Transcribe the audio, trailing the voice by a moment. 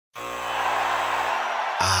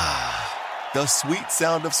The sweet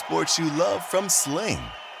sound of sports you love from Sling.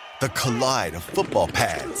 The collide of football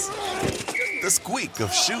pads. The squeak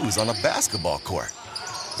of shoes on a basketball court.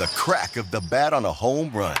 The crack of the bat on a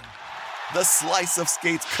home run. The slice of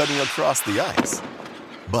skates cutting across the ice.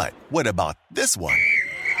 But what about this one?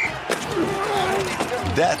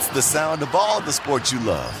 That's the sound of all the sports you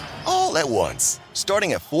love, all at once.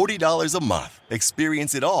 Starting at $40 a month.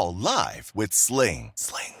 Experience it all live with Sling.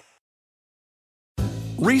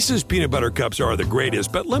 Reese's peanut butter cups are the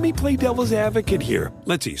greatest, but let me play devil's advocate here.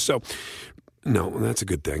 Let's see. So, no, that's a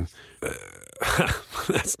good thing.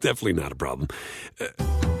 That's definitely not a problem.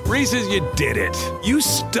 Reese's, you did it. You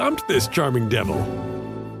stumped this charming devil.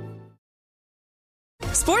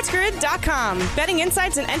 SportsGrid.com. Betting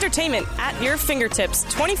insights and entertainment at your fingertips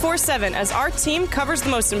 24/7 as our team covers the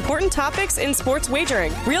most important topics in sports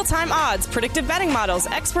wagering. Real-time odds, predictive betting models,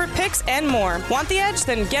 expert picks, and more. Want the edge?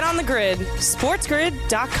 Then get on the grid.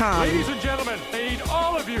 SportsGrid.com. Ladies and gentlemen, I need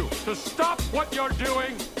all of you to stop what you're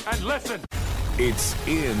doing and listen. It's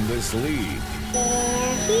In This League.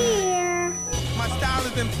 They're here. My style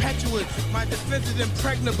is impetuous. My defense is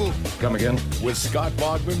impregnable. Come again? With Scott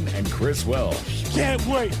Bogman and Chris Welsh. Can't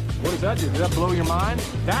wait. What does that do? Did that blow your mind?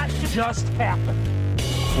 That just happened.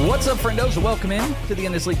 What's up, friendos? Welcome in to the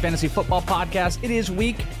In This League Fantasy Football Podcast. It is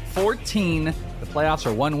week 14. The playoffs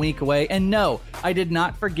are 1 week away. And no, I did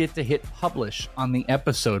not forget to hit publish on the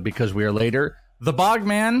episode because we are later. The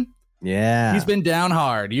Bogman. Yeah. He's been down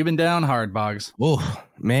hard. You've been down hard, Boggs. Oh,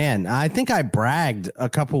 man. I think I bragged a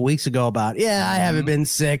couple weeks ago about, I haven't been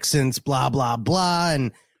sick since blah, blah, blah,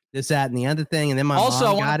 and this, that, and the other thing. And then my also,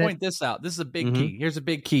 mom I want to point this out. This is a big key. Here's a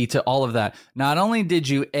big key to all of that. Not only did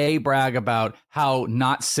you, brag about how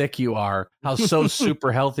not sick you are, how so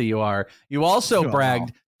super healthy you are, you also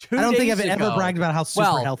bragged 2 days I don't think I've ago, ever bragged about how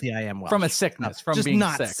super healthy I am. From a sickness, from just being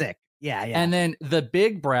not sick. sick. Yeah. And then the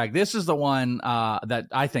big brag, this is the one that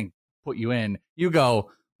I think put you in. You go,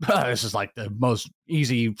 this is like the most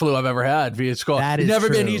easy flu I've ever had. It's never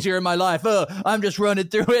been easier in my life. I'm just running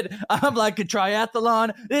through it. I'm like a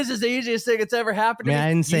triathlon. This is the easiest thing that's ever happened to me. I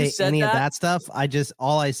didn't say any of that stuff.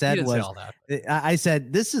 All I said was, I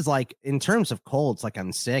said, this is like, in terms of colds, like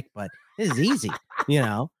I'm sick, but this is easy,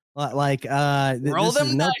 like, this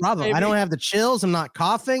is no problem. Baby. I don't have the chills. I'm not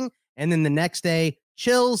coughing. And then the next day,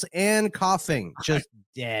 chills and coughing, just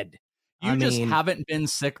dead. You just haven't been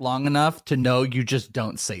sick long enough to know you just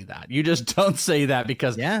don't say that. You just don't say that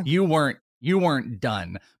because you weren't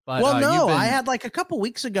done. But I had like a couple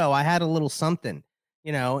weeks ago, I had a little something,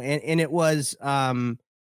 and it was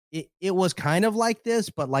it was kind of like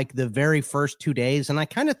this, but like the very first 2 days. And I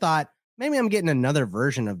kind of thought maybe I'm getting another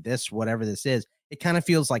version of this, whatever this is. It kind of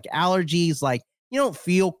feels like allergies, like you don't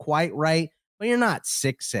feel quite right, but you're not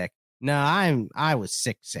sick. No, I was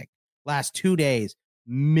sick. Last 2 days.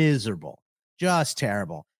 Miserable, just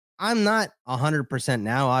terrible. I'm not 100%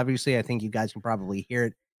 now. Obviously, I think you guys can probably hear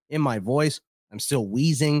it in my voice. I'm still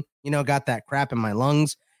wheezing, got that crap in my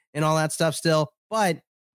lungs and all that stuff still. But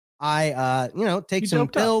I, take some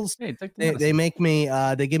pills. Hey, they make me,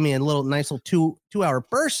 they give me a nice little 2 hour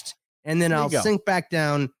burst, and then I'll sink back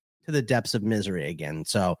down to the depths of misery again.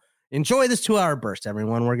 So enjoy this 2 hour burst,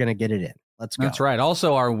 everyone. We're gonna get it in. Let's go. That's right.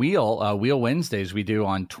 Also, our Wheel Wednesdays we do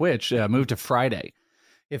on Twitch moved to Friday.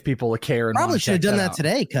 If people care, and probably should have done that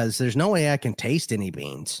today because there's no way I can taste any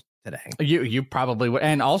beans today. You probably would,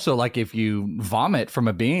 and also like if you vomit from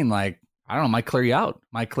a bean, like I don't know, might clear you out,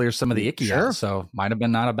 might clear some of the icky out. So might have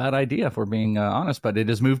been not a bad idea if we're being honest. But it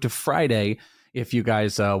has moved to Friday. If you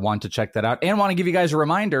guys want to check that out and want to give you guys a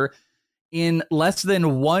reminder, in less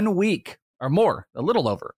than 1 week or more, a little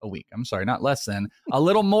over a week. I'm sorry, not less than a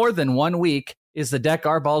little more than 1 week. Is the Deck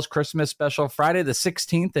Our Balls Christmas special Friday the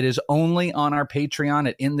 16th. That is only on our Patreon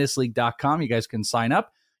at inthisleague.com. You guys can sign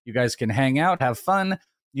up. You guys can hang out, have fun,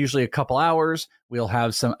 usually a couple hours. We'll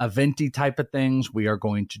have some eventy type of things. We are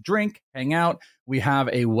going to drink, hang out. We have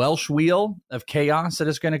a Welsh Wheel of Chaos that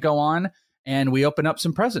is going to go on, and we open up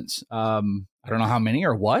some presents. I don't know how many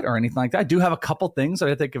or what or anything like that. I do have a couple things that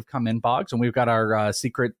I think have come in, Boggs, and we've got our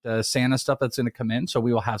secret Santa stuff that's going to come in. So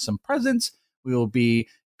we will have some presents. We will be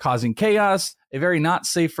causing chaos, a very not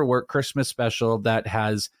safe for work Christmas special that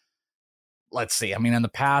has, let's see, I mean, in the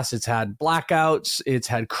past, it's had blackouts, it's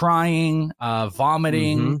had crying,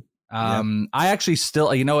 vomiting. I actually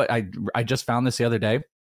still, you know what, I just found this the other day,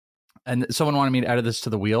 and someone wanted me to add this to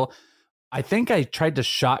the wheel. I think I tried to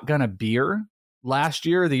shotgun a beer last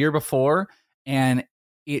year or the year before, and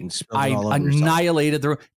I annihilated the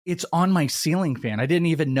room. It's on my ceiling fan. I didn't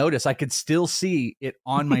even notice. I could still see it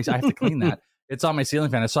on my, I have to clean that. It's on my ceiling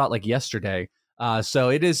fan. I saw it like yesterday. So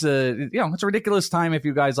it is it's a ridiculous time if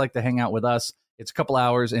you guys like to hang out with us. It's a couple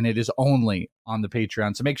hours, and it is only on the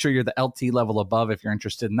Patreon. So make sure you're the LT level above if you're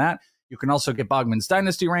interested in that. You can also get Bogman's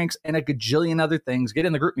Dynasty ranks and a gajillion other things. Get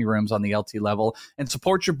in the group me rooms on the LT level and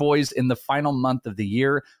support your boys in the final month of the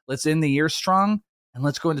year. Let's end the year strong, and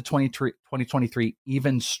let's go into 2023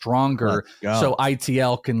 even stronger, so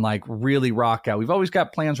ITL can like really rock out. We've always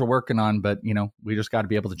got plans we're working on, but we just got to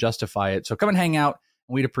be able to justify it. So come and hang out,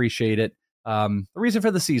 and we'd appreciate it. The reason for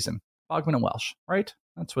the season, Bogman and Welsh, right?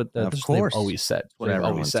 That's what they've always said. What they've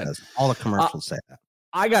always said. All the commercials say that.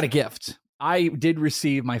 I got a gift. I did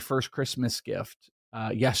receive my first Christmas gift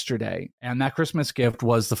yesterday, and that Christmas gift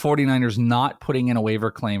was the 49ers not putting in a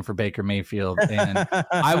waiver claim for Baker Mayfield. And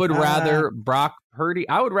I would rather Brock Purdy.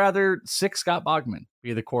 I would rather sick Scott Bogman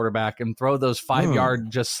be the quarterback and throw those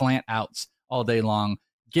 5-yard just slant outs all day long.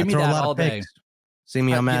 Give me that all day. See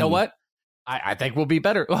me on Madden. You know what? I think we'll be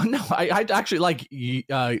better. Oh, no, I actually like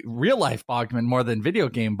real life Bogman more than video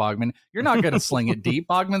game Bogman. You're not going to sling it deep.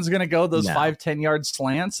 Bogman's going to go those 5-10 yard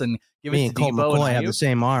slants and give it to Colt Debo. McCoy have the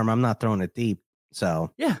same arm. I'm not throwing it deep.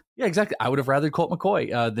 So yeah, exactly. I would have rather Colt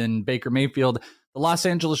McCoy than Baker Mayfield. The Los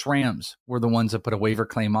Angeles Rams were the ones that put a waiver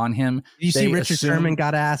claim on him. You see, Richard Sherman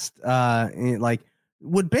got asked,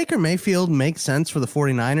 would Baker Mayfield make sense for the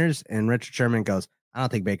 49ers? And Richard Sherman goes, I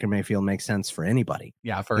don't think Baker Mayfield makes sense for anybody.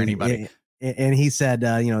 Yeah, for anybody. And he said,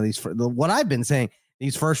 what I've been saying,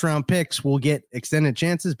 these first round picks will get extended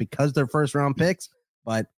chances because they're first round picks,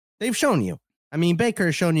 but they've shown you. I mean, Baker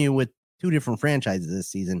has shown you with 2 different franchises this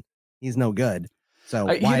season, he's no good. So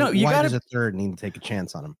why does a third need to take a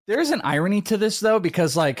chance on him? There's an irony to this, though,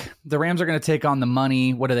 because the Rams are going to take on the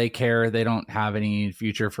money. What do they care? They don't have any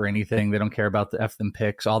future for anything. They don't care about the F them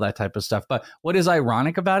picks, all that type of stuff. But what is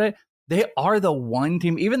ironic about it? They are the one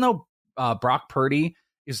team, even though Brock Purdy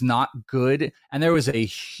is not good. And there was a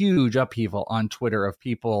huge upheaval on Twitter of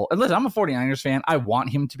people. And listen, I'm a 49ers fan. I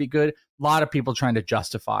want him to be good. A lot of people trying to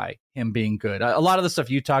justify him being good. A lot of the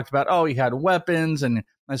stuff you talked about, he had weapons. And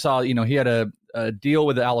I saw, he had a deal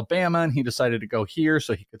with Alabama and he decided to go here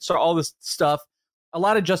so he could start all this stuff. A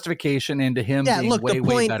lot of justification into him being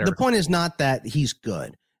way better. The point is not that he's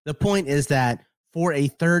good. The point is that for a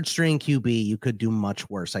third string QB, you could do much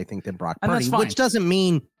worse, I think, than Brock Purdy, which doesn't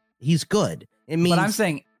mean he's good. It means, but I'm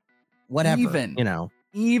saying, whatever,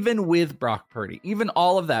 even with Brock Purdy, even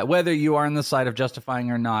all of that, whether you are on the side of justifying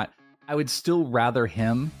or not, I would still rather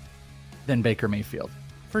him than Baker Mayfield.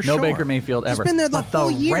 For sure. No Baker Mayfield ever. He's been there the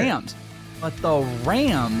whole year. But the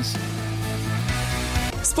Rams.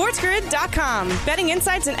 SportsGrid.com. Betting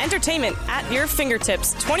insights and entertainment at your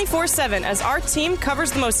fingertips 24/7 as our team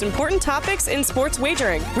covers the most important topics in sports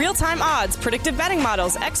wagering. Real-time odds, predictive betting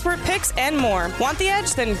models, expert picks, and more. Want the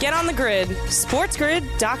edge? Then get on the grid.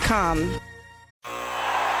 SportsGrid.com.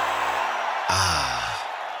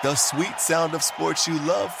 The sweet sound of sports you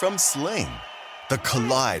love from Sling. The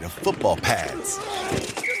collide of football pads.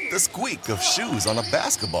 The squeak of shoes on a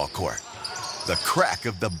basketball court. The crack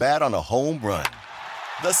of the bat on a home run.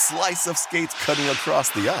 The slice of skates cutting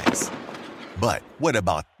across the ice. But what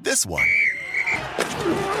about this one?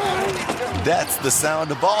 That's the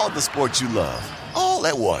sound of all the sports you love, all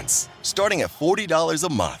at once. Starting at $40 a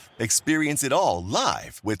month. Experience it all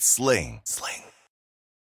live with Sling.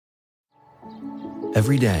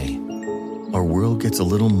 Every day, our world gets a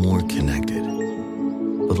little more connected,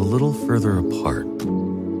 but a little further apart.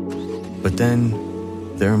 But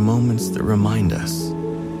then, there are moments that remind us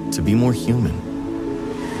to be more human.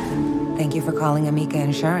 Thank you for calling Amica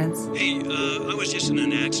Insurance. Hey, I was just in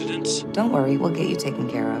an accident. Don't worry, we'll get you taken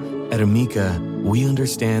care of. At Amica, we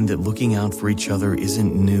understand that looking out for each other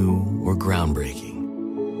isn't new or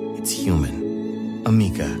groundbreaking. It's human.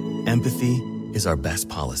 Amica, empathy is our best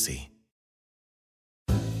policy.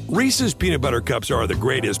 Reese's Peanut Butter Cups are the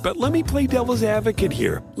greatest, but let me play devil's advocate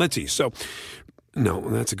here. Let's see. So, no,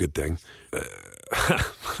 that's a good thing.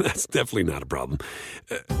 That's definitely not a problem.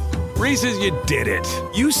 Reese's, you did it.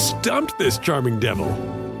 You stumped this charming devil.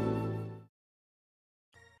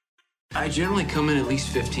 I generally come in at least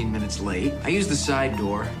 15 minutes late. I use the side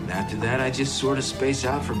door, and after that, I just sort of space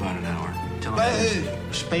out for about an hour.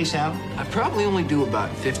 Space out? I probably only do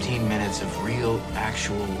about 15 minutes of real,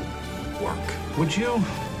 actual work. Would you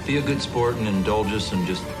be a good sport and indulge us and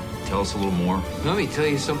just tell us a little more? Let me tell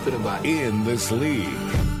you something about In This League.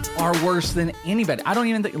 Are worse than anybody. I don't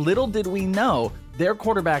even think, little did we know, their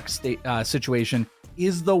quarterback situation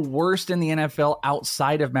is the worst in the NFL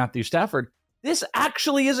outside of Matthew Stafford. This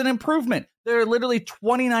actually is an improvement. There are literally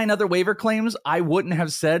 29 other waiver claims. I wouldn't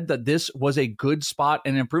have said that this was a good spot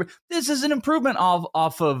and improvement. This is an improvement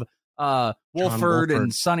off of Wolford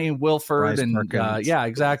and Sonny Wilford and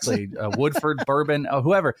exactly. Woodford, Bourbon,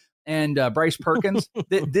 whoever. and Bryce Perkins,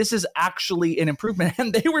 this is actually an improvement.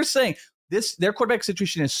 And they were saying their quarterback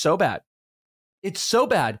situation is so bad. It's so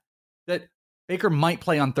bad that Baker might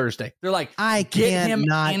play on Thursday. They're like, I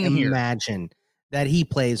cannot imagine that he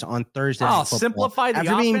plays on Thursday. Oh, simplify the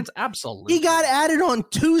offense? Absolutely. He got added on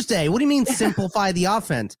Tuesday. What do you mean simplify the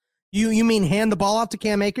offense? You mean hand the ball off to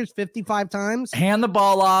Cam Akers 55 times? Hand the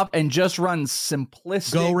ball off and just run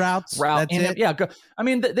simplistic go routes. That's it. Yeah. Go. I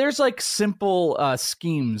mean, there's like simple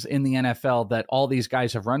schemes in the NFL that all these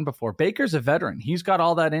guys have run before. Baker's a veteran. He's got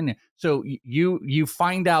all that in it. So you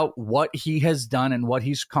find out what he has done and what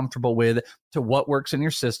he's comfortable with to what works in your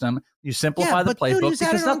system. You simplify the playbook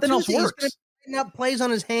because nothing else works. He's up plays on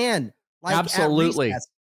his hand. Like absolutely.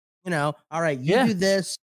 All right, you do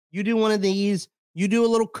this. You do one of these. You do a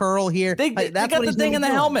little curl here. They got the thing in the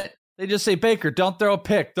helmet. They just say, Baker, don't throw a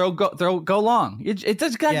pick. Go long. It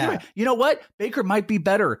does got to do it. You know what? Baker might be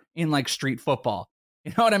better in like street football.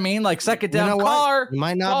 You know what I mean? Like second down, car. You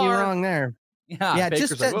might not be wrong there. Yeah.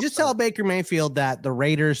 Just tell Baker Mayfield that the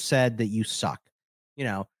Raiders said that you suck.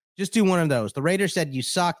 Just do one of those. The Raiders said you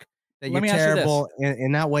suck, that you're terrible.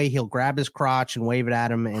 And that way he'll grab his crotch and wave it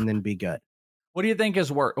at him and then be good. What do you think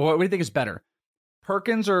is worse? What do you think is better?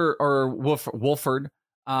 Perkins or Wolford,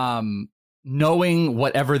 knowing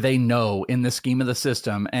whatever they know in the scheme of the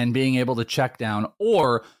system and being able to check down,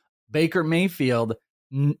 or Baker Mayfield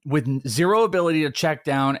with zero ability to check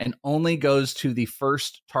down and only goes to the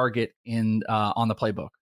first target on the playbook.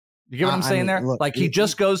 You get what I'm saying there? Look, he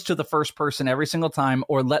just goes to the first person every single time,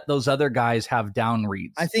 or let those other guys have down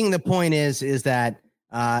reads. I think the point is that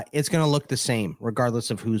it's going to look the same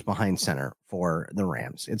regardless of who's behind center for the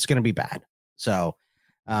Rams. It's going to be bad. So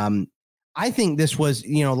I think this was,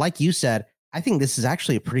 like you said, I think this is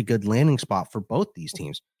actually a pretty good landing spot for both these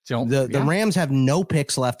teams. The Rams have no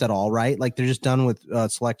picks left at all, right? Like they're just done with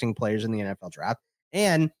selecting players in the NFL draft.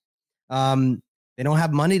 And they don't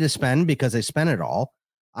have money to spend because they spent it all.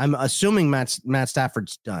 I'm assuming Matt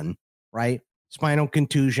Stafford's done, right? Spinal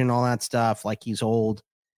contusion, all that stuff. Like he's old.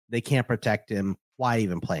 They can't protect him. Why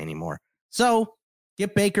even play anymore? So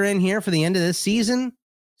get Baker in here for the end of this season.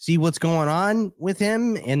 See what's going on with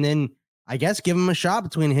him, and then I guess give him a shot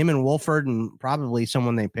between him and Wolford and probably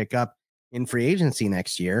someone they pick up in free agency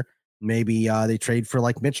next year. Maybe they trade for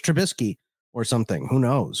like Mitch Trubisky or something. Who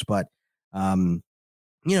knows? But,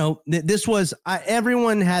 this was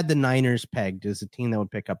everyone had the Niners pegged as a team that would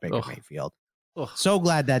pick up Baker Mayfield. So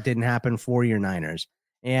glad that didn't happen for your Niners.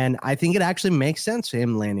 And I think it actually makes sense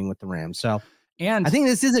him landing with the Rams. So, and I think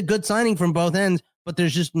this is a good signing from both ends. But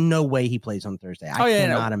there's just no way he plays on Thursday. I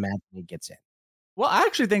cannot imagine he gets in. Well, I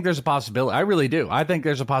actually think there's a possibility. I really do. I think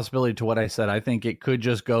there's a possibility to what I said. I think it could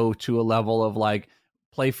just go to a level of like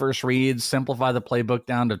play first reads, simplify the playbook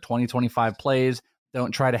down to 20, 25 plays.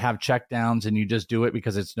 Don't try to have check downs and you just do it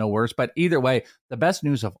because it's no worse. But either way, the best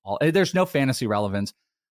news of all, there's no fantasy relevance.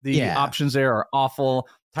 The options there are awful.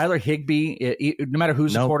 Tyler Higbee, no matter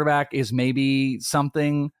who's the quarterback, is maybe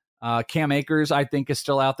something. Cam Akers, I think, is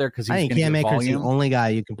still out there because he's going to get volume. The only guy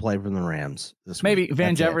you can play from the Rams this maybe week.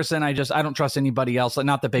 Van Jefferson. I don't trust anybody else.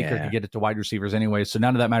 Not that Baker could get it to wide receivers anyway, so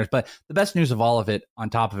none of that matters. But the best news of all of it,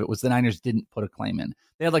 on top of it, was the Niners didn't put a claim in.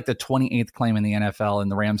 They had like the 28th claim in the NFL,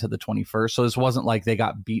 and the Rams had the 21st. So this wasn't like they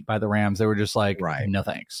got beat by the Rams. They were just like, no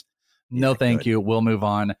thanks, no thank you. We'll move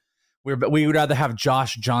on. We would rather have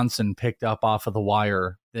Josh Johnson picked up off of the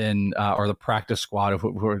wire than or the practice squad of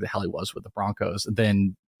whoever the hell he was with the Broncos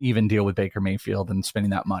than even deal with Baker Mayfield and spending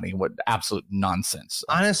that money. What absolute nonsense.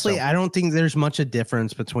 Honestly, I don't think there's much a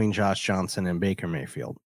difference between Josh Johnson and Baker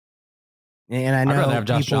Mayfield. And I know I'd rather have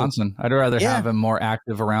Josh Johnson. I'd rather have him more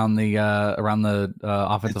active around the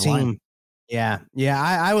offensive line. Yeah.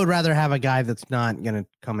 I would rather have a guy that's not going to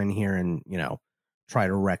come in here and, try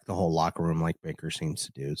to wreck the whole locker room like Baker seems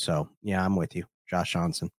to do. So yeah, I'm with you. Josh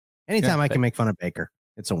Johnson. Anytime I can make fun of Baker,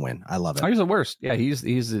 it's a win. I love it. Oh, he's the worst. Yeah, he's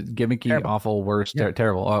a gimmicky, awful, worst,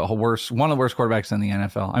 terrible, worst. One of the worst quarterbacks in the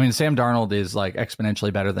NFL. I mean, Sam Darnold is like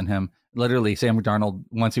exponentially better than him. Literally, Sam Darnold,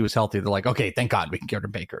 once he was healthy, they're like, okay, thank God we can get rid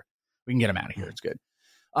of Baker. We can get him out of here. It's good.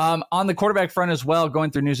 On the quarterback front as well,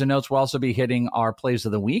 going through news and notes, we'll also be hitting our plays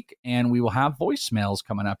of the week, and we will have voicemails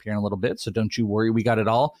coming up here in a little bit. So don't you worry, we got it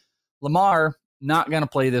all. Lamar not going to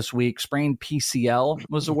play this week. Sprained PCL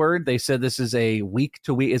was the word. They said this is a week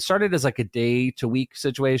to week. It started as like a day to week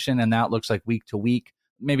situation, and now it looks like week to week,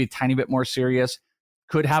 maybe a tiny bit more serious.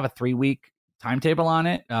 Could have a 3-week timetable on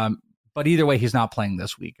it. But either way, he's not playing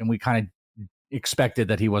this week. And we kind of expected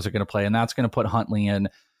that he wasn't going to play. And that's going to put Huntley in,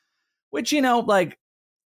 which,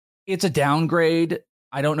 it's a downgrade.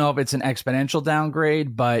 I don't know if it's an exponential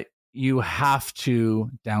downgrade, but you have to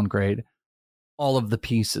downgrade. all of the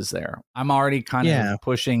pieces there. I'm already kind of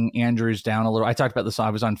pushing Andrews down a little. I talked about this. I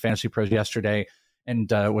was on Fantasy Pros yesterday and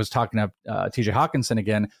was talking up TJ Hawkinson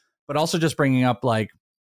again, but also just bringing up like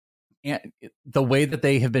the way that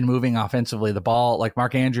they have been moving offensively, the ball, like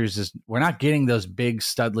Mark Andrews we're not getting those big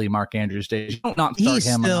studly Mark Andrews days. You don't not start He's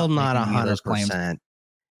him. He's still not 100%.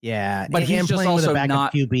 Yeah, but he's just playing also with a backup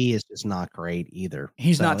not QB is just not great either.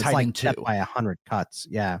 He's not tight like end 2 by 100 cuts.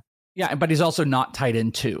 Yeah, but he's also not tight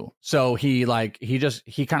end 2. So he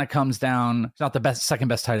kind of comes down. He's not the second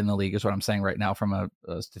best tight end in the league, is what I'm saying right now from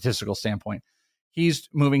a statistical standpoint. He's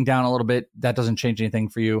moving down a little bit. That doesn't change anything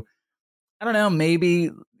for you. I don't know. Maybe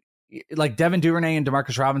like Devin Duvernay and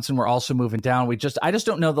Demarcus Robinson were also moving down. I just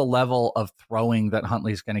don't know the level of throwing that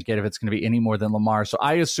Huntley's going to get, if it's going to be any more than Lamar. So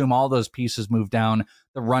I assume all those pieces move down.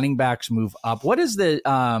 The running backs move up. What is the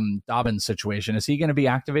Dobbins situation? Is he going to be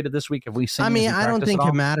activated this week? Have we seen? I don't think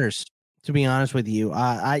it matters, to be honest with you.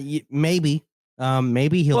 Maybe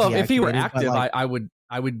he'll. Well, be if he were active, I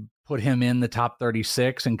would put him in the top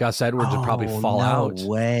 36, and Gus Edwards would probably fall out. No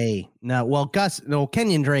way. No. Well,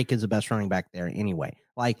 Kenyon Drake is the best running back there anyway.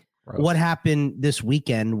 Like. What happened this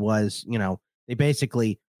weekend was, they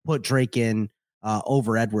basically put Drake in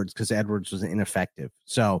over Edwards because Edwards was ineffective.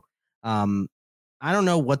 So I don't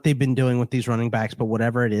know what they've been doing with these running backs, but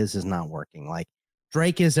whatever it is not working. Like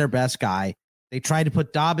Drake is their best guy. They tried to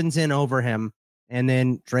put Dobbins in over him, and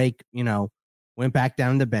then Drake, went back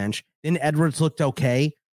down the bench. Then Edwards looked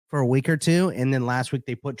okay for a week or two, and then last week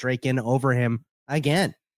they put Drake in over him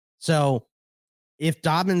again. So if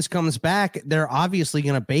Dobbins comes back, they're obviously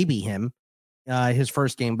going to baby him his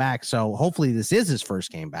first game back. So hopefully this is his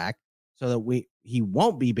first game back so that he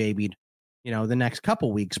won't be babied, the next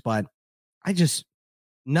couple weeks. But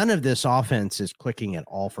none of this offense is clicking at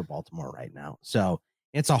all for Baltimore right now. So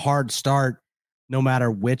it's a hard start no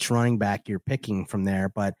matter which running back you're picking from there.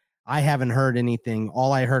 But I haven't heard anything.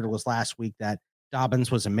 All I heard was last week that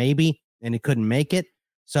Dobbins was a maybe and he couldn't make it.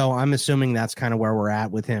 So I'm assuming that's kind of where we're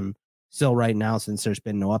at with him. Still right now, since there's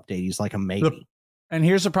been no update, he's like a maybe. And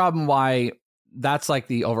here's the problem why that's like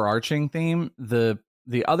the overarching theme. The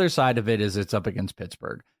other side of it is it's up against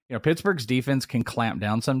Pittsburgh. Pittsburgh's defense can clamp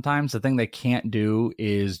down sometimes. The thing they can't do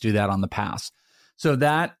is do that on the pass. So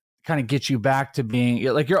that kind of gets you back to being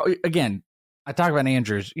like again, I talk about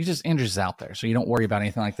Andrews. Andrews is out there, so you don't worry about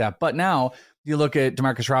anything like that. But now you look at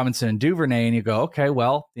Demarcus Robinson and Duvernay and you go, okay,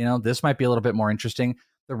 well, this might be a little bit more interesting.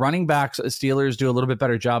 The running backs, Steelers do a little bit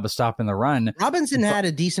better job of stopping the run. Robinson had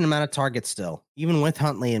a decent amount of targets still, even with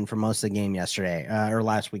Huntley in for most of the game yesterday or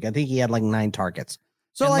last week. I think he had like 9 targets.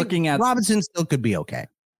 So looking at Robinson still could be okay.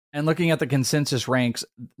 And looking at the consensus ranks,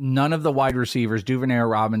 none of the wide receivers, Duvernay or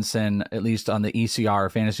Robinson, at least on the ECR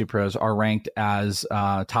Fantasy Pros, are ranked as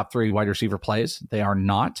top 3 wide receiver plays. They are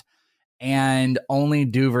not. And only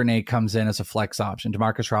Duvernay comes in as a flex option.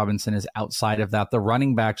 Demarcus Robinson is outside of that. The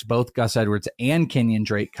running backs, both Gus Edwards and Kenyon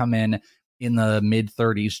Drake, come in the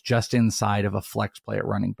mid-30s, just inside of a flex play at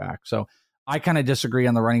running back. So I kind of disagree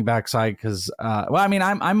on the running back side because,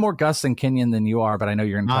 I'm more Gus than Kenyon than you are, but I know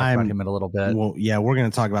you're going to talk about him in a little bit. Well, yeah, we're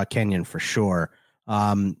going to talk about Kenyon for sure.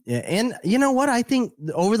 And you know what? I think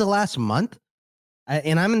over the last month,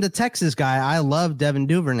 and I'm the Texas guy, I love Devin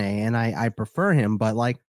Duvernay, and I prefer him, but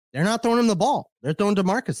they're not throwing him the ball. They're throwing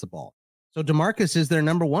DeMarcus the ball. So DeMarcus is their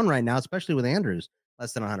number 1 right now, especially with Andrews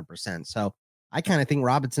less than 100%. So I kind of think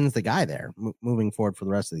Robinson's the guy there moving forward for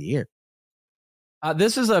the rest of the year.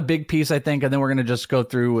 This is a big piece, I think, and then we're going to just go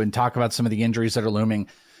through and talk about some of the injuries that are looming.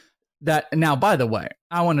 That now, by the way,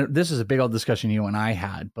 this is a big old discussion you and I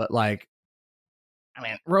had, but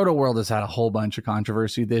Roto World has had a whole bunch of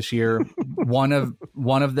controversy this year. one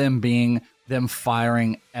of them being them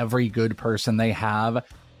firing every good person they have.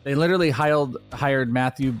 They literally hired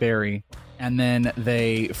Matthew Berry, and then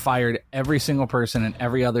they fired every single person in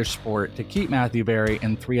every other sport to keep Matthew Berry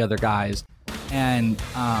and 3 other guys. And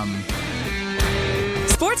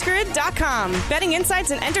SportsGrid.com. Betting insights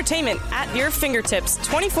and entertainment at your fingertips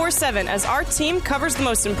 24/7 as our team covers the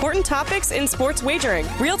most important topics in sports wagering.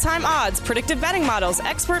 Real-time odds, predictive betting models,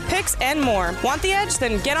 expert picks, and more. Want the edge?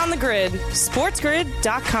 Then get on the grid.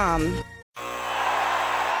 SportsGrid.com.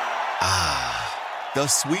 The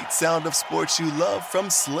sweet sound of sports you love from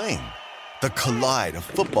Sling. The collide of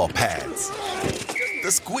football pads. The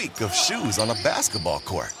squeak of shoes on a basketball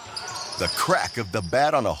court. The crack of the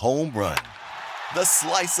bat on a home run. The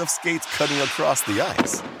slice of skates cutting across the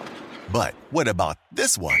ice. But what about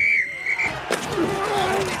this one?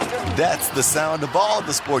 That's the sound of all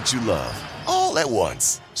the sports you love, all at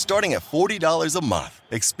once. Starting at $40 a month.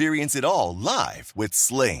 Experience it all live with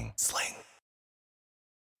Sling.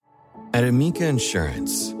 At Amica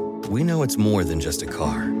Insurance, we know it's more than just a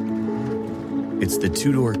car. It's the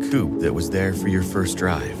two-door coupe that was there for your first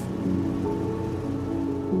drive.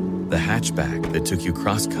 The hatchback that took you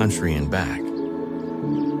cross-country and back.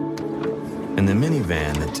 And the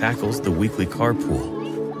minivan that tackles the weekly carpool.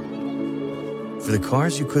 For the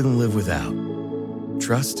cars you couldn't live without,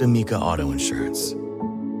 trust Amica Auto Insurance.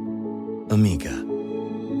 Amica.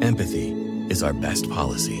 Empathy is our best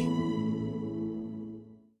policy.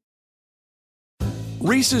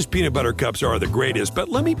 Reese's peanut butter cups are the greatest, but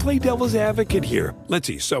let me play devil's advocate here. Let's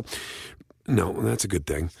see. So, no, that's a good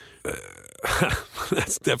thing.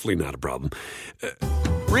 That's definitely not a problem.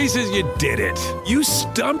 Reese's, you did it. You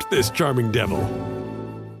stumped this charming devil.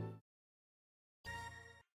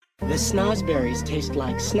 The snozberries taste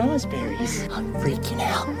like snozberries. I'm freaking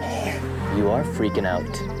out, man. You are freaking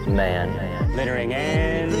out, man. Littering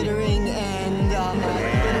and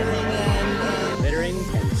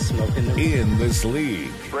smoking in this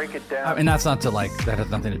league. Break it down. And that's not to that has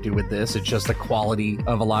nothing to do with this. It's just the quality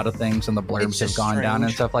of a lot of things, and the blurbs have gone down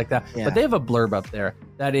and stuff like that. Yeah. But they have a blurb up there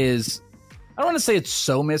that is, I don't want to say it's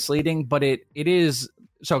so misleading, but it is.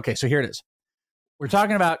 So, okay, so here it is. We're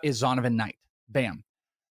talking about is Zonovan Knight. Bam.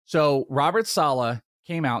 So Robert Saleh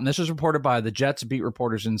came out, and this was reported by the Jets beat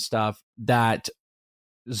reporters and stuff, that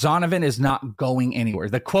Zonovan is not going anywhere.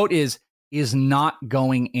 The quote is not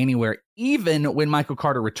going anywhere, even when Michael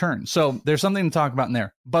Carter returns. So there's something to talk about in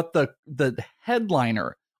there. But the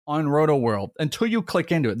headliner on Roto World, until you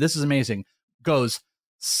click into it, this is amazing, goes,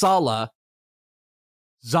 Saleh,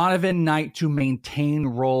 Zonovan Knight to maintain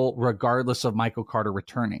role regardless of Michael Carter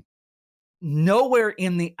returning. Nowhere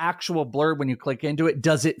in the actual blurb when you click into it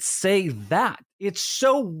does it say that. It's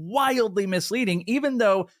so wildly misleading, even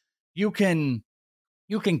though you can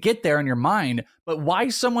get there in your mind. But why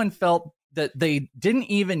someone felt that they didn't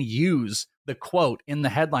even use the quote in the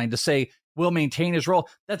headline to say, will maintain his role.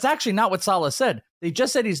 That's actually not what Saleh said. They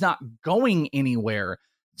just said he's not going anywhere.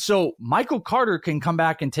 So Michael Carter can come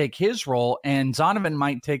back and take his role, and Zonovan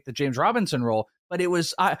might take the James Robinson role. But it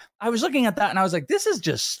was, I was looking at that and I was like, this is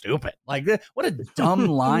just stupid. Like, what a dumb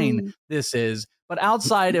line this is. But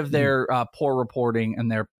outside of their poor reporting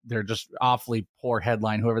and their just awfully poor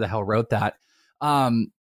headline, whoever the hell wrote that,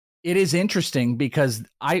 it is interesting because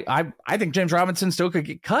I think James Robinson still could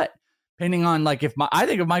get cut, depending on I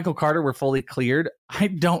think if Michael Carter were fully cleared, I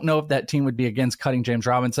don't know if that team would be against cutting James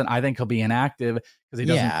Robinson. I think he'll be inactive because he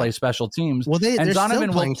doesn't play special teams. Well, they're Zonovan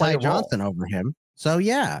still playing Ty Johnson over him. So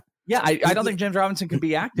yeah. Yeah, I don't think James Robinson can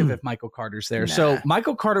be active if Michael Carter's there. Nah. So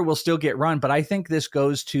Michael Carter will still get run, but I think this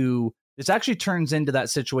actually turns into that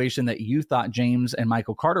situation that you thought James and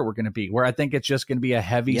Michael Carter were going to be, where I think it's just going to be a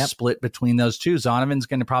heavy split between those two. Zonovan's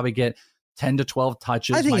going to probably get 10 to 12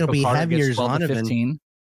 touches. I think Michael it'll be Carter heavier Zonovan. 15.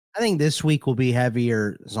 I think this week will be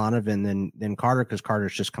heavier Zonovan than Carter, because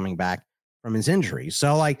Carter's just coming back from his injury.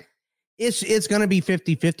 So it's going to be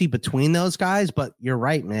 50-50 between those guys, but you're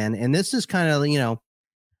right, man. And this is kind of,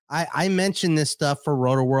 I mentioned this stuff for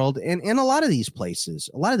Roto World, and a lot of these places,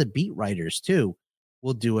 a lot of the beat writers too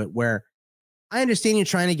will do it, where I understand you're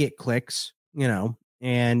trying to get clicks,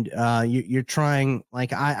 and you're trying,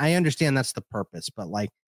 I understand that's the purpose, but like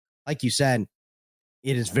you said,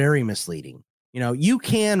 it is very misleading. You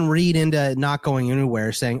can read into not going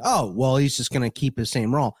anywhere saying, oh, well, he's just going to keep his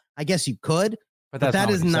same role. I guess you could, but that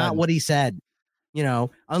is not what he said,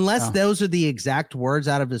 unless those are the exact words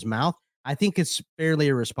out of his mouth. I think it's fairly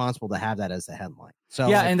irresponsible to have that as the headline. So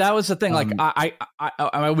yeah, and that was the thing.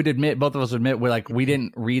 I would admit, both of us admit, we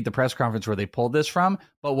didn't read the press conference where they pulled this from.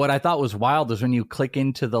 But what I thought was wild is when you click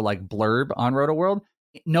into the blurb on Roto World,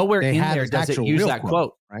 nowhere in there does it use that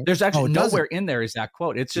quote. Right? There's actually nowhere in there is that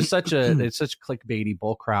quote. It's just such clickbaity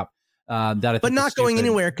bullcrap. That I think but not going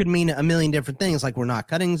anywhere could mean a million different things. Like, we're not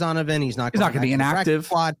cutting Zonovan. He's not going to be inactive.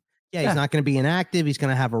 Yeah, he's not going to be inactive. He's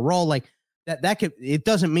going to have a role. It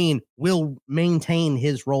doesn't mean we'll maintain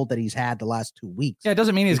his role that he's had the last 2 weeks. Yeah, it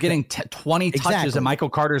doesn't mean he's getting 20 touches and Michael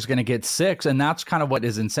Carter's going to get 6, and that's kind of what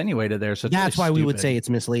is insinuated there. So that's why we would say it's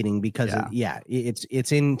misleading, because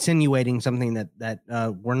it's insinuating something that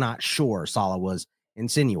we're not sure Saleh was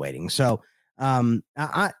insinuating. So look,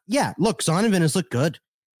 Zonovan has looked good,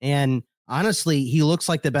 and honestly, he looks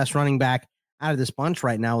like the best running back out of this bunch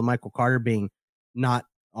right now, with Michael Carter being not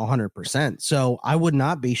 100%. So I would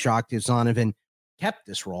not be shocked if Zonovan kept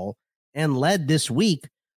this role and led this week.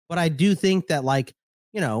 But I do think that,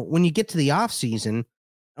 when you get to the offseason,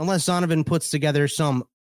 unless Zonovan puts together some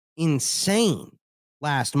insane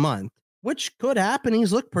last month, which could happen,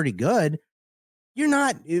 he's looked pretty good.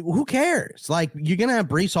 Who cares? You're going to have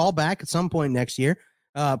Breece Hall back at some point next year,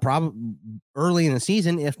 probably early in the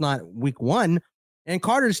season, if not week 1, and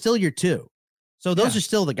Carter's still your 2. So those are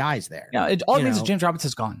still the guys there. Yeah, all it means is James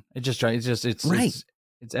Robinson's gone. It's right.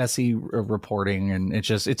 It's SE reporting, and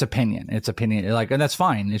it's opinion. It's opinion, and that's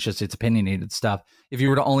fine. It's opinionated stuff. If you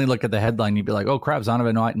were to only look at the headline, you'd be like, oh crap,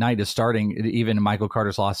 Zonovan Knight is starting. Even Michael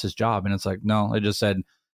Carter's lost his job, and it's like, no, it just said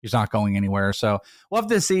he's not going anywhere. So we'll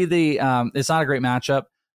have to see it's not a great matchup,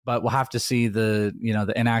 but we'll have to see the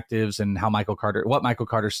inactives and what Michael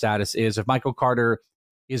Carter's status is. If Michael Carter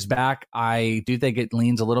is back, I do think it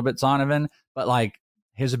leans a little bit Zonovan, but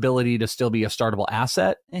his ability to still be a startable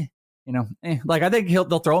asset, I think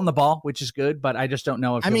they'll throw him the ball, which is good, but I just don't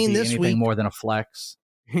know if he'll be anything more than a flex.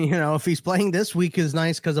 If he's playing this week is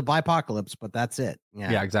nice because of Bipocalypse, but that's it.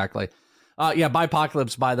 Yeah, exactly.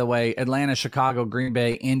 Bipocalypse, by the way, Atlanta, Chicago, Green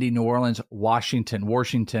Bay, Indy, New Orleans,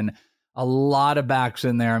 Washington, a lot of backs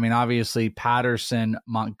in there. I mean, obviously Patterson,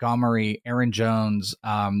 Montgomery, Aaron Jones,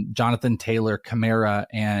 Jonathan Taylor, Kamara,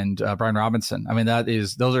 and Brian Robinson. I mean,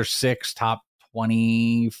 those are 6 top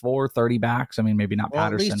 24, 30 backs. I mean, maybe not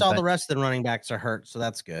Patterson. At least all the rest of the running backs are hurt, so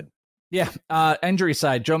that's good. Yeah. Injury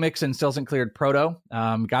side, Joe Mixon still hasn't cleared Proto.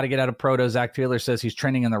 Got to get out of Proto. Zach Taylor says he's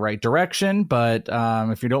trending in the right direction, but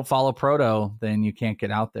if you don't follow Proto, then you can't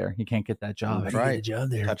get out there. You can't get that job. That's right.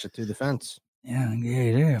 Touch it through the fence. Yeah.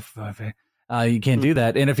 You can't do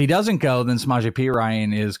that. And if he doesn't go, then Samaje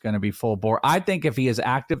Perine is going to be full bore. I think if he is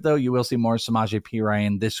active, though, you will see more Samaje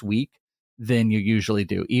Perine this week than you usually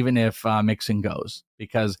do, even if Mixon goes,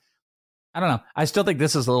 because I don't know. I still think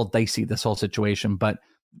this is a little dicey, this whole situation, but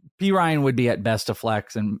Perine would be at best a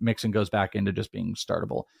flex, and Mixon goes back into just being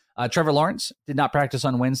startable. Trevor Lawrence did not practice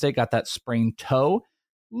on Wednesday, got that sprained toe.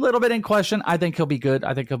 Little bit in question. I think he'll be good.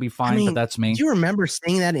 I think he'll be fine, but that's me. Do you remember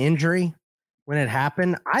seeing that injury when it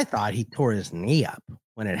happened? I thought he tore his knee up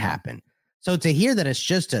when it happened. So to hear that it's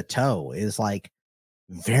just a toe is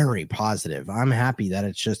very positive. I'm happy that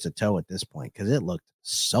it's just a toe at this point because it looked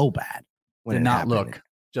so bad. Did not look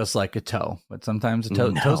just like a toe, but sometimes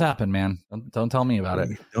toes happen, man. Don't tell me about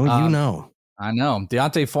it. Don't you know? I know.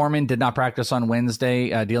 Deontay Foreman did not practice on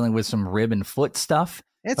Wednesday, dealing with some rib and foot stuff.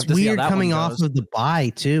 It's weird coming off of the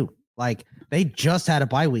bye too. They just had a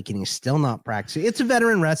bye week and he's still not practicing. It's a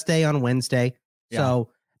veteran rest day on Wednesday, so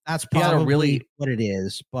that's probably what it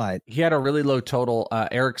is. But he had a really low total.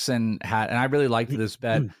 Erickson had, and I really liked this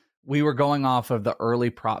bet. We were going off of the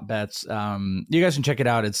early prop bets. You guys can check it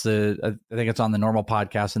out. It's I think it's on the normal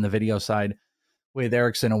podcast and the video side with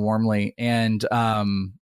Erickson and Wormley. And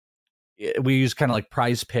we use kind of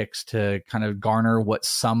Prize Picks to kind of garner what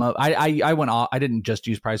some of, I went off. I didn't just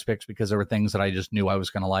use Prize Picks because there were things that I just knew I was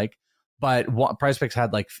going to like, but what Prize Picks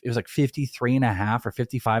had it was 53.5 or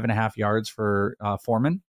 55.5 yards for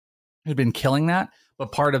Foreman. He'd been killing that,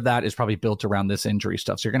 but part of that is probably built around this injury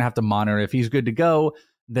stuff. So you're going to have to monitor if he's good to go.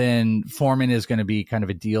 Then Foreman is going to be kind of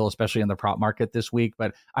a deal, especially in the prop market this week.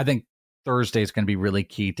 But I think Thursday is going to be really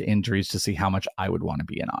key to injuries to see how much I would want to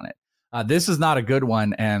be in on it. This is not a good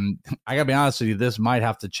one. And I got to be honest with you, this might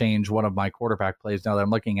have to change one of my quarterback plays now that I'm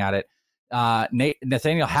looking at it.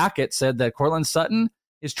 Nathaniel Hackett said that Courtland Sutton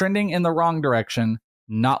is trending in the wrong direction,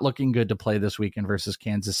 not looking good to play this weekend versus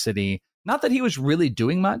Kansas City. Not that he was really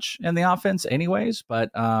doing much in the offense anyways, but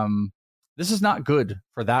this is not good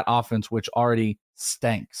for that offense, which already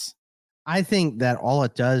stinks. I think that all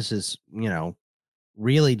it does is,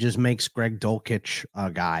 really just makes Greg Dulcich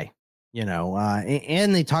a guy,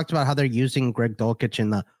 and they talked about how they're using Greg Dulcich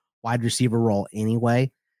in the wide receiver role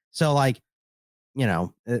anyway. So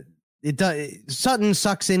it does. Sutton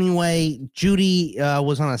sucks anyway. Judy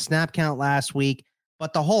was on a snap count last week,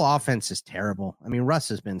 but the whole offense is terrible. I mean, Russ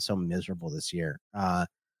has been so miserable this year.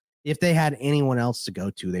 If they had anyone else to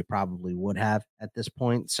go to, they probably would have at this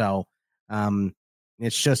point. So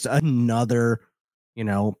it's just another,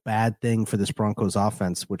 bad thing for this Broncos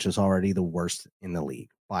offense, which is already the worst in the league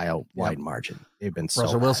by a wide margin. They've been so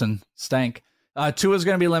Russell bad. Wilson stank. Tua's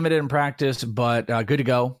going to be limited in practice, but good to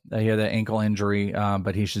go. He had an ankle injury,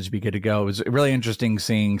 but he should be good to go. It was really interesting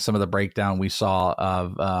seeing some of the breakdown we saw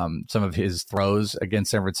of some of his throws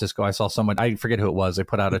against San Francisco. I saw someone, I forget who it was, they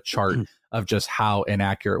put out a chart of just how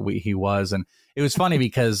inaccurate he was. And it was funny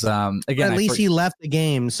because, again, at least he left the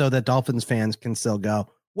game so that Dolphins fans can still go,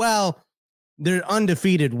 well, they're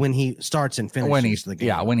undefeated when he starts and finishes the game.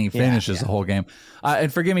 Yeah, when he finishes the whole game.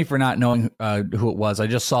 And forgive me for not knowing who it was. I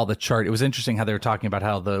just saw the chart. It was interesting how they were talking about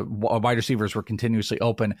how the wide receivers were continuously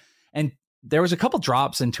open. And there was a couple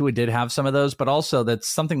drops, and Tua did have some of those, but also that's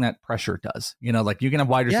something that pressure does. You can have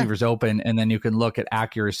wide receivers open, and then you can look at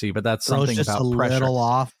accuracy, but that's something just about a pressure. Little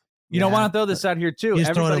off. You don't want to throw this out here, too. You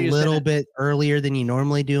just throw it a little bit earlier than you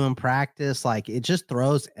normally do in practice. It just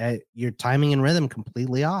throws your timing and rhythm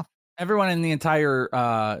completely off. Everyone in the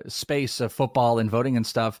entire space of football and voting and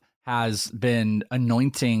stuff has been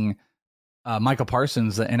anointing Michael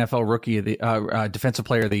Parsons the NFL Rookie of the Defensive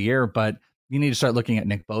Player of the Year, but you need to start looking at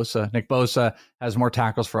Nick Bosa. Nick Bosa has more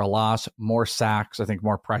tackles for a loss, more sacks, I think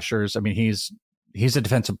more pressures. I mean, he's a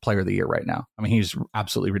Defensive Player of the Year right now. I mean, he's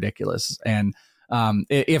absolutely ridiculous. And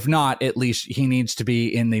if not, at least he needs to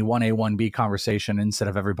be in the 1A, 1B conversation instead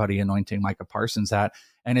of everybody anointing Micah Parsons that.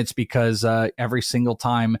 And it's because every single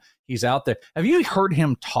time he's out there. Have you heard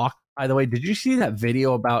him talk, by the way? Did you see that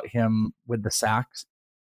video about him with the sacks?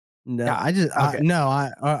 No, yeah. I just okay. No.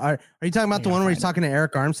 Are you talking about the one where he's talking to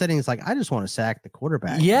Eric Armstead and he's like, I just want to sack the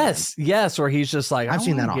quarterback? Yes, yes. Or he's just like, I've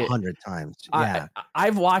seen that 100 times. Yeah,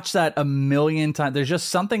 I've watched that a million times. There's just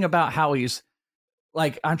something about how he's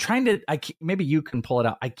like. I'm trying to. Maybe you can pull it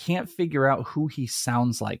out. I can't figure out who he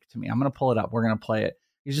sounds like to me. I'm gonna pull it up. We're gonna play it.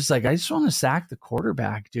 He's just like, I just want to sack the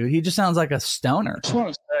quarterback, dude. He just sounds like a stoner. I just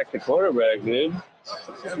want to sack the quarterback, dude.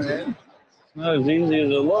 Yeah, man. Not as easy as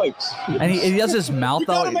it looks. And he does his mouth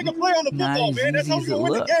out. We gotta make a play on the football, man. That's how we gonna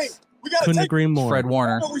win the game. We gotta Couldn't agree more. Fred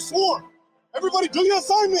Warner. We swarm. Everybody do your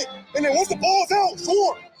assignment, and then once the ball's out,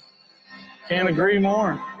 swarm. Can't agree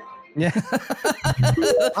more. Yeah.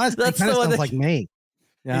 Honestly, that kind of sounds like me.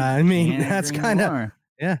 Yeah, I mean, that's kind of.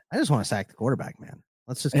 Yeah, I just want to sack the quarterback, man.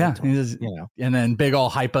 Let's just and then big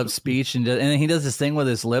old hype up speech, and then he does this thing with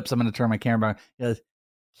his lips. I'm going to turn my camera on. He goes,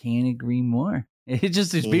 "Can't agree more."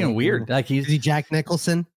 He's being weird. Like is he Jack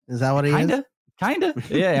Nicholson? Is that what he is? Kind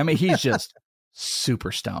of. Yeah. I mean, he's just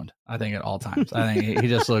super stoned, I think, at all times. I think he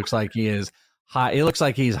just looks like he is high. He looks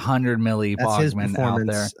like he's 100 milli Bogman out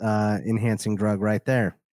there. Enhancing drug right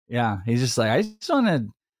there. Yeah. He's just like, I just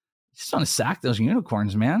want to sack those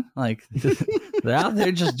unicorns, man. Like they're out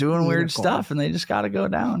there just doing weird stuff and they just got to go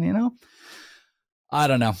down, you know? I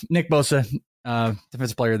don't know. Nick Bosa,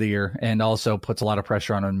 Defensive Player of the Year, and also puts a lot of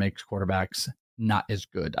pressure on and makes quarterbacks not as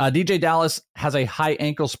good. DJ Dallas has a high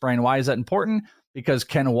ankle sprain. Why is that important? Because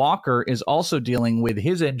Ken Walker is also dealing with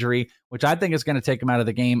his injury, which I think is going to take him out of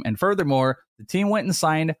the game. And furthermore, the team went and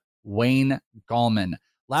signed Wayne Gallman.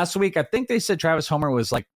 Last week, I think they said Travis Homer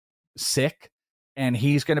was like sick and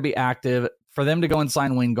he's going to be active. For them to go and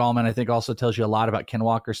sign Wayne Gallman, I think also tells you a lot about Ken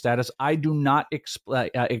Walker's status. I do not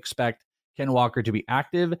expect Ken Walker to be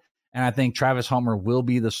active. And I think Travis Homer will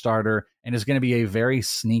be the starter and is going to be a very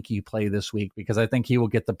sneaky play this week because I think he will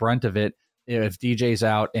get the brunt of it if DJ's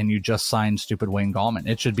out and you just sign stupid Wayne Gallman.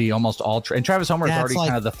 It should be almost all. And Travis Homer is already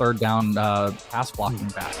kind of the third down pass blocking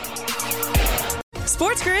back.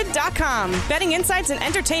 SportsGrid.com. Betting insights and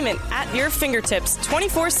entertainment at your fingertips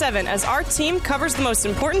 24/7 as our team covers the most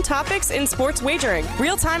important topics in sports wagering.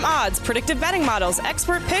 Real-time odds, predictive betting models,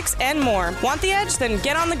 expert picks, and more. Want the edge? Then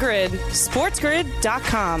get on the grid.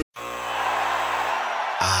 SportsGrid.com.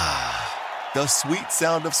 The sweet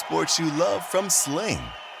sound of sports you love from Sling.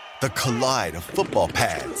 The collide of football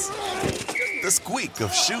pads. The squeak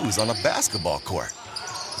of shoes on a basketball court.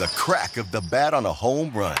 The crack of the bat on a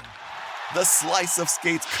home run. The slice of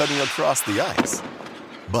skates cutting across the ice.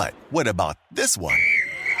 But what about this one?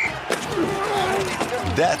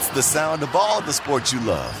 That's the sound of all the sports you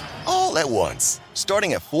love, all at once.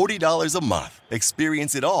 Starting at $40 a month.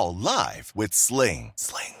 Experience it all live with Sling.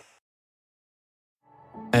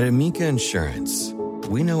 At Amica Insurance,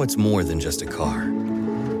 we know it's more than just a car.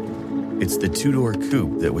 It's the two-door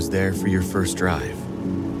coupe that was there for your first drive.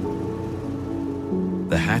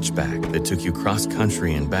 The hatchback that took you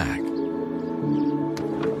cross-country and back.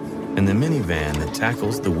 And the minivan that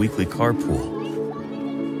tackles the weekly carpool.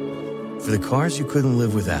 For the cars you couldn't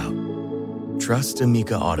live without, trust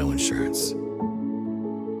Amica Auto Insurance.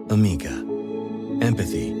 Amica.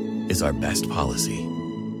 Empathy is our best policy.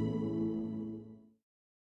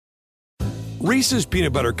 Reese's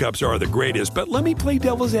Peanut Butter Cups are the greatest, but let me play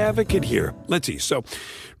devil's advocate here. Let's see. So,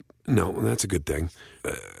 no, that's a good thing.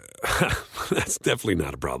 That's definitely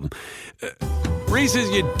not a problem.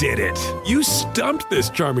 Reese's, you did it. You stumped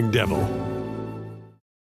this charming devil.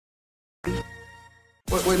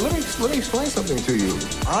 Wait, let me explain something to you.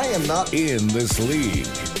 I am not in this league.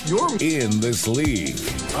 You're in this league.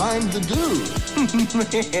 I'm the dude.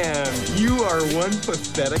 Man, you are one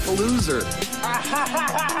pathetic loser.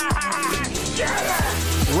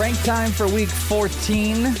 Rank time for week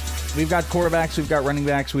 14. We've got quarterbacks, we've got running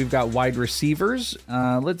backs, we've got wide receivers.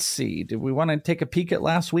 Let's see. Did we want to take a peek at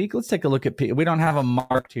last week? Let's take a look at. We don't have them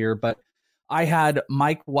marked here, but I had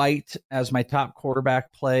Mike White as my top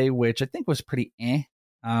quarterback play, which I think was pretty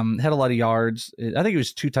had a lot of yards. I think it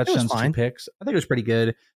was 2 touchdowns, 2 picks. I think it was pretty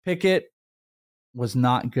good. Pickett was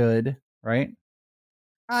not good, right?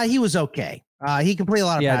 He was okay. He completed a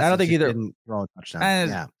lot of passes. I don't think either. Didn't throw a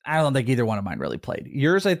touchdown. I don't think either one of mine really played.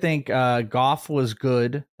 Yours, I think, Goff was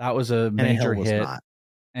good. That was a major hit.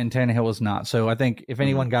 and Tannehill was not. So I think if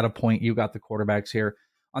anyone got a point, you got the quarterbacks here.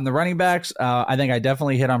 On the running backs, I think I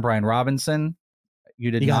definitely hit on Brian Robinson.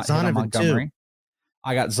 You did not hit on Montgomery. Too.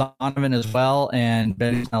 I got Zonovan as well, and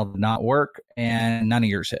Ben Snell did not work, and none of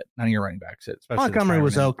yours hit. None of your running backs hit. Montgomery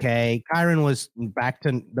was okay. Kyron was back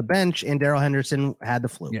to the bench, and Darrell Henderson had the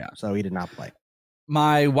flu, so he did not play.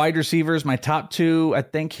 My wide receivers, my top two, I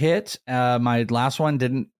think hit. My last one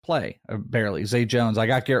didn't play, barely. Zay Jones. I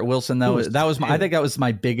got Garrett Wilson though. I think that was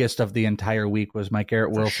my biggest of the entire week. Was my Garrett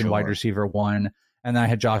Wilson wide receiver 1, and then I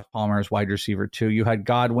had Josh Palmer as wide receiver 2. You had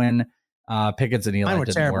Godwin. Pickens and Eli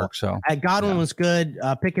didn't work. So Godwin was good.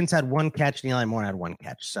 Pickens had 1 catch, and Eli Moore had 1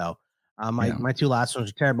 catch. So my 2 last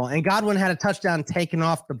ones were terrible. And Godwin had a touchdown taken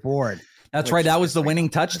off the board. That's right. That was the winning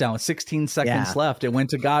touchdown with 16 seconds left. It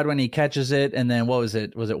went to Godwin. He catches it, and then what was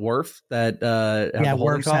it? Was it Wirth that?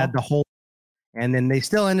 Wirth had the whole, and then they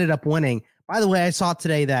still ended up winning. By the way, I saw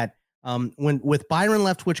today that when with Byron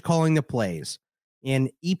Leftwich calling the plays in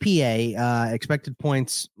EPA expected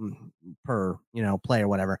points per play or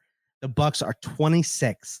whatever. The Bucs are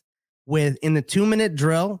 26 in the 2-minute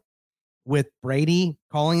drill with Brady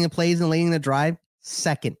calling the plays and leading the drive,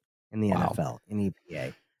 2nd in the NFL in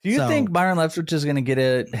EPA. Do you think Byron Leftwich is going to get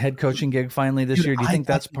a head coaching gig finally this year? Do you think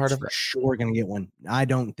that's part of it? Sure, going to get one. I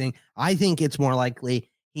think it's more likely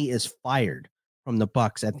he is fired from the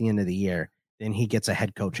Bucs at the end of the year than he gets a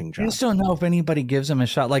head coaching job. I just don't know if anybody gives him a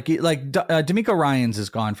shot. Like D'Amico Ryans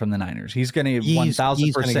is gone from the Niners. He's going to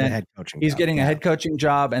 1,000%. He's getting a head coaching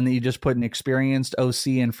job, and then you just put an experienced OC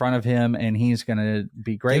in front of him, and he's going to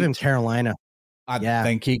be great. Give him Carolina. I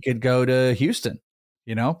think he could go to Houston.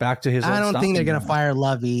 Back to his. I don't think they're going to fire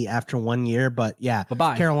Lovey after 1 year, but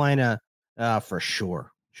bye-bye. Carolina for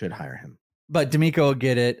sure should hire him. But D'Amico will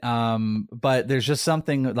get it. But there's just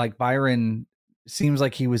something like Byron. Seems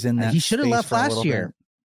like he was in that. He should have left last year.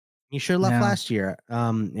 He should have left last year,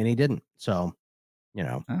 and he didn't. So,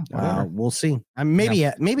 we'll see. Maybe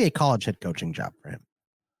a college head coaching job for him.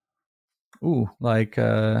 Ooh, like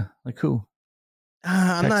who?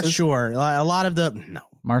 I'm not sure. A lot of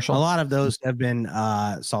Marshall. A lot of those have been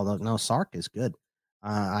sold. No, Sark is good.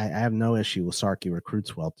 I have no issue with Sark. He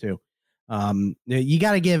recruits well too. You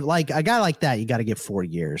got to give a guy like that. You got to give 4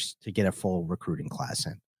 years to get a full recruiting class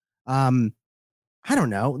in. I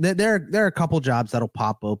don't know. There are a couple jobs that'll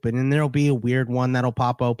pop open, and there'll be a weird one that'll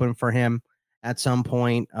pop open for him at some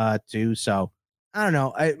point too. So I don't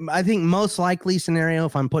know. I think most likely scenario,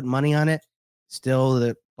 if I'm putting money on it, still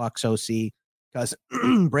the Bucs OC, because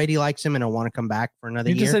Brady likes him and he'll want to come back for another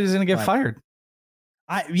year. You just said he's going to get fired.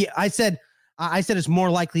 I said it's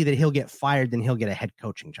more likely that he'll get fired than he'll get a head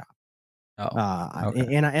coaching job.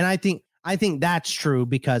 Okay. And I think that's true,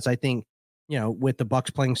 because I think, with the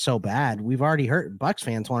Bucs playing so bad, we've already heard Bucs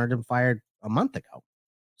fans wanted him fired a month ago.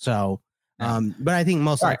 So, but I think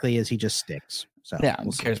most likely is he just sticks. So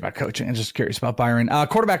who cares about coaching? I'm just curious about Byron.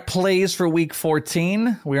 Quarterback plays for week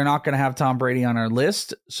 14. We are not going to have Tom Brady on our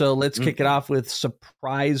list. So let's kick it off with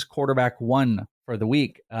surprise quarterback 1 for the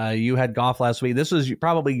week. You had Goff last week. This was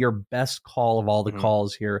probably your best call of all the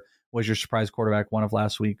calls here, was your surprise quarterback 1 of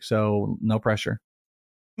last week. So no pressure.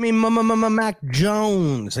 I mean, Mac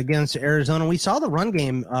Jones against Arizona. We saw the run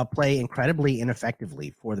game play incredibly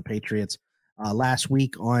ineffectively for the Patriots last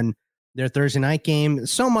week on their Thursday night game.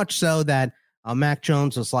 So much so that Mac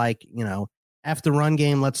Jones was like, F the run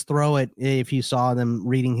game, let's throw it. If you saw them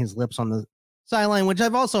reading his lips on the sideline, which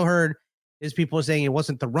I've also heard is people saying it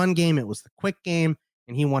wasn't the run game, it was the quick game,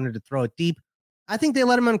 and he wanted to throw it deep. I think they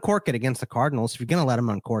let him uncork it against the Cardinals. If you're going to let him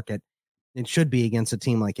uncork it, it should be against a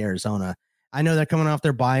team like Arizona. I know they're coming off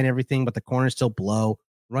their bye and everything, but the corners still blow.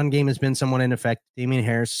 Run game has been somewhat ineffective. Damian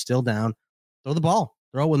Harris is still down. Throw the ball.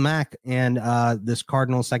 Throw it with Mac, and this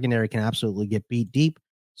Cardinals secondary can absolutely get beat deep.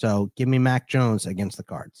 So give me Mac Jones against the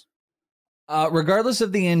Cards. Regardless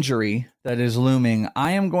of the injury that is looming,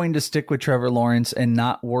 I am going to stick with Trevor Lawrence and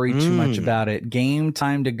not worry too much about it. Game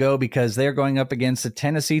time to go, because they're going up against the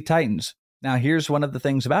Tennessee Titans. Now, here's one of the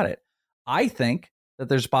things about it. I think that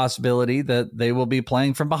there's a possibility that they will be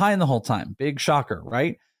playing from behind the whole time. Big shocker,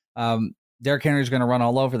 right? Derrick Henry is going to run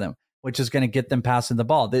all over them, which is going to get them passing the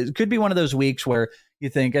ball. It could be one of those weeks where you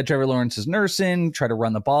think Trevor Lawrence is nursing, try to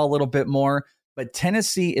run the ball a little bit more, but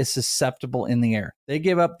Tennessee is susceptible in the air. They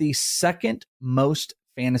gave up the 2nd most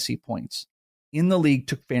fantasy points in the league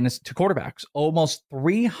to quarterbacks, almost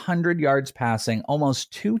 300 yards passing,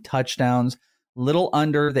 almost 2 touchdowns, little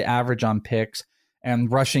under the average on picks.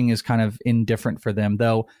 And rushing is kind of indifferent for them,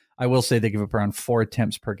 though I will say they give up around 4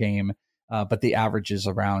 attempts per game, but the average is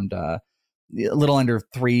around a little under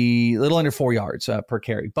 4 yards per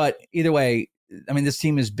carry. But either way, I mean, this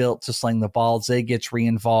team is built to sling the ball. Zay gets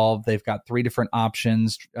re-involved. They've got 3 different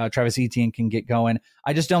options. Travis Etienne can get going.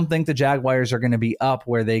 I just don't think the Jaguars are going to be up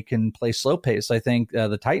where they can play slow pace. I think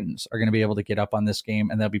the Titans are going to be able to get up on this game,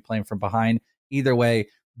 and they'll be playing from behind. Either way,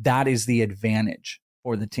 that is the advantage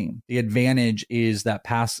for the team. The advantage is that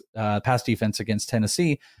pass defense against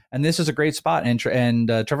Tennessee, and this is a great spot. And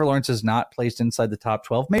Trevor Lawrence is not placed inside the top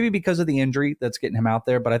 12, maybe because of the injury that's getting him out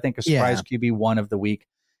there. But I think a surprise QB1 of the week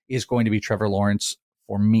is going to be Trevor Lawrence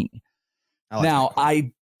for me.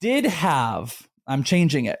 I'm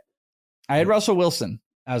changing it. I had Russell Wilson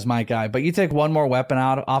as my guy, but you take one more weapon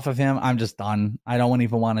off of him, I'm just done. I don't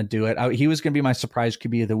even want to do it. He was going to be my surprise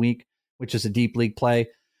QB of the week, which is a deep league play.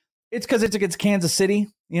 It's because it's against Kansas City.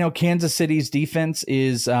 Kansas City's defense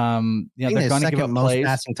is, they're going to give up plays.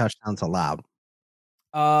 Passing touchdowns allowed.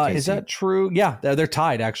 Is that true? Yeah, they're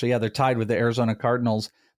tied, actually. Yeah, they're tied with the Arizona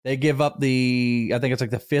Cardinals. They give up I think it's like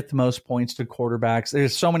the 5th most points to quarterbacks.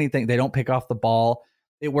 There's so many things. They don't pick off the ball.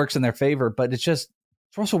 It works in their favor, but it's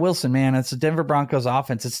Russell Wilson, man. It's the Denver Broncos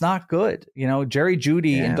offense. It's not good. Jerry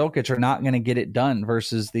Jeudy and Dulcich are not going to get it done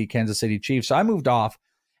versus the Kansas City Chiefs. So I moved off.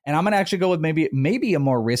 And I'm going to actually go with maybe a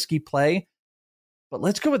more risky play, but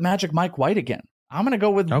let's go with Magic Mike White again. I'm going to go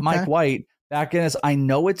with Mike White back in as I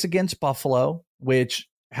know it's against Buffalo, which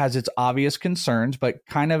has its obvious concerns, but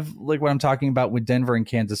kind of like what I'm talking about with Denver and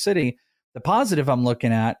Kansas City. The positive I'm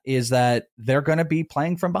looking at is that they're going to be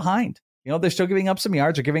playing from behind. They're still giving up some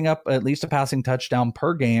yards or giving up at least a passing touchdown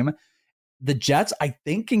per game. The Jets, I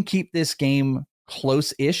think, can keep this game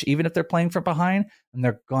close-ish, even if they're playing from behind, and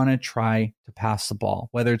they're going to try to pass the ball,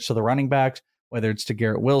 whether it's to the running backs, whether it's to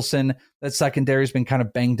Garrett Wilson. That secondary has been kind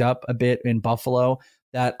of banged up a bit in Buffalo.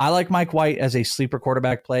 That I like Mike White as a sleeper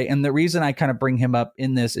quarterback play. And the reason I kind of bring him up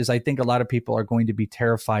in this is I think a lot of people are going to be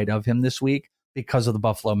terrified of him this week because of the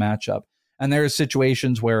Buffalo matchup. And there are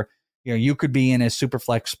situations where you could be in a super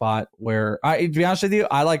flex spot where, to be honest with you,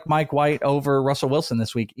 I like Mike White over Russell Wilson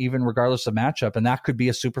this week, even regardless of matchup. And that could be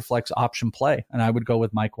a super flex option play. And I would go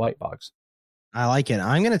with Mike White, Boggs. I like it.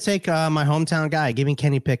 I'm going to take my hometown guy, giving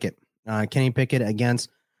Kenny Pickett. Kenny Pickett against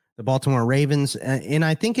the Baltimore Ravens. And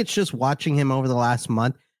I think it's just watching him over the last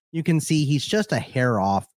month. You can see he's just a hair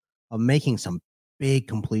off of making some big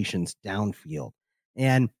completions downfield.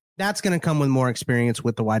 And that's going to come with more experience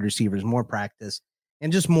with the wide receivers, more practice,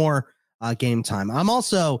 and just more game time. I'm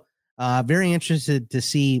also very interested to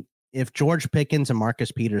see if George Pickens and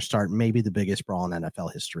Marcus Peters start maybe the biggest brawl in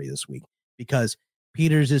NFL history this week, because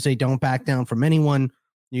Peters is a don't back down from anyone.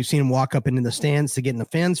 You've seen him walk up into the stands to get in the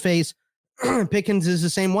fans' face. Pickens is the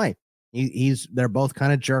same way. They're both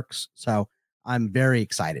kind of jerks. So I'm very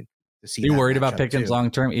excited to see. You worried about Pickens long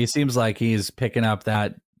term? He seems like he's picking up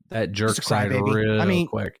that jerk side real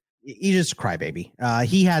quick. He's just a crybaby.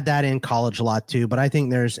 He had that in college a lot too, but I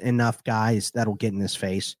think there's enough guys that'll get in his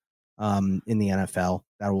face in the NFL.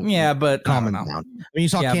 But calm him down. I mean, you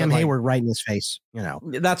saw Cam Hayward right in his face.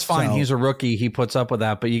 That's fine. So, he's a rookie. He puts up with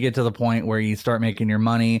that. But you get to the point where you start making your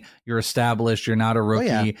money. You're established. You're not a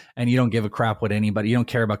rookie, and you don't give a crap what anybody. You don't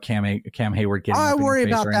care about Cam Hayward getting. I worry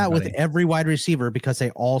about that with every wide receiver because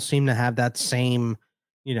they all seem to have that same.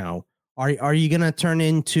 Are you going to turn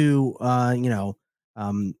into an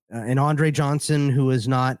Andre Johnson who is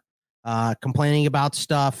not complaining about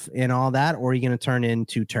stuff and all that, or are you going to turn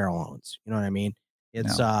into Terrell Owens? You know what I mean?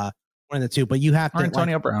 It's one of the two, but you have to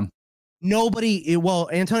Antonio Brown.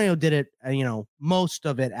 Antonio did it, most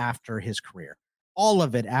of it after his career, all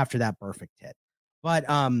of it after that perfect hit. But,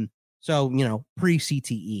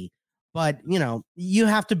 pre-CTE, but you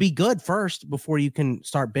have to be good first before you can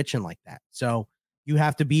start bitching like that. So you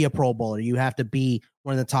have to be a Pro Bowler. You have to be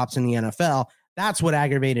one of the tops in the NFL. That's what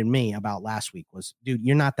aggravated me about last week was, dude,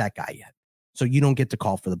 you're not that guy yet. So you don't get to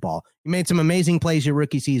call for the ball. You made some amazing plays your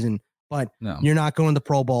rookie season, but you're not going to the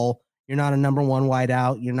Pro Bowl. You're not a number one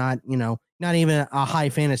wideout. You're not, not even a high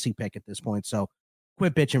fantasy pick at this point. So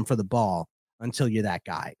quit bitching for the ball until you're that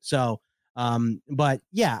guy. So, but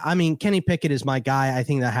yeah, I mean, Kenny Pickett is my guy. I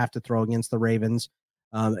think I have to throw against the Ravens.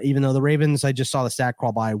 Even though the Ravens, I just saw the stat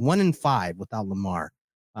crawl by 1-5 without Lamar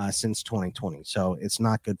since 2020. So it's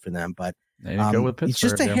not good for them, but go with Pittsburgh. It's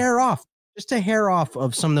just a hair off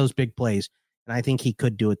of some of those big plays. And I think he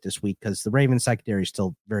could do it this week because the Ravens secondary is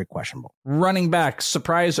still very questionable. Running back,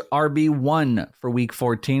 surprise RB1 for week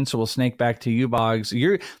 14. So we'll snake back to you, Boggs.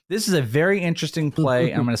 This is a very interesting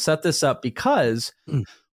play. I'm going to set this up because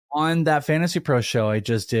on that Fantasy Pro show I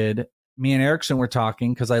just did, me and Erickson were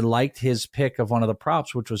talking because I liked his pick of one of the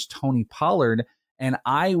props, which was Tony Pollard. And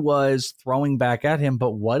I was throwing back at him.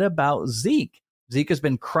 But what about Zeke? Zeke has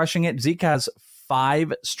been crushing it. Zeke has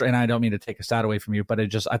 5 straight, and I don't mean to take a stat away from you, but I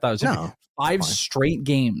thought it was 5 straight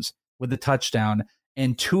games with a touchdown,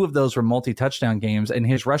 and 2 of those were multi-touchdown games, and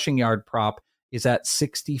his rushing yard prop is at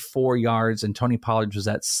 64 yards, and Tony Pollard was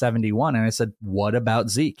at 71. And I said, what about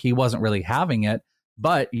Zeke? He wasn't really having it,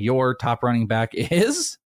 but your top running back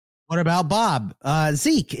is? What about Bob?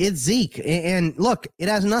 Zeke. It's Zeke. And look, it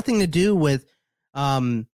has nothing to do with,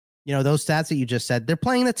 those stats that you just said. They're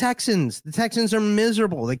playing the Texans. The Texans are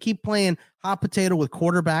miserable. They keep playing hot potato with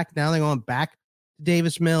quarterback. Now they're going back to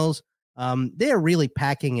Davis Mills. They are really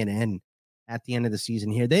packing it in at the end of the season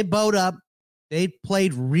here. They bowed up. They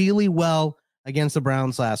played really well against the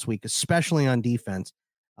Browns last week, especially on defense,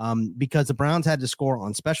 because the Browns had to score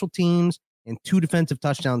on special teams and 2 defensive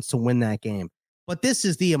touchdowns to win that game. But this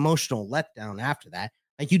is the emotional letdown after that.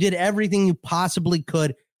 Like, you did everything you possibly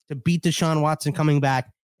could to beat Deshaun Watson coming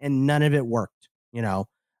back, and none of it worked,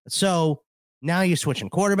 So now you're switching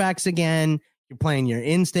quarterbacks again. You're playing your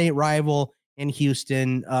in-state rival in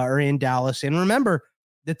Houston or in Dallas. And remember,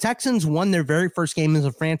 the Texans won their very first game as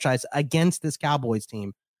a franchise against this Cowboys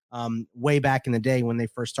team way back in the day when they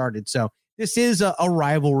first started. So this is a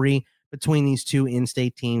rivalry between these 2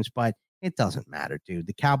 in-state teams, but it doesn't matter, dude.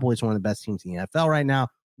 The Cowboys are one of the best teams in the NFL right now.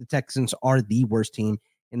 The Texans are the worst team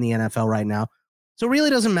in the NFL right now. So it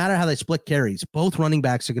really doesn't matter how they split carries. Both running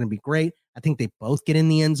backs are going to be great. I think they both get in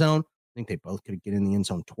the end zone. I think they both could get in the end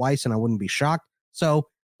zone twice, and I wouldn't be shocked. So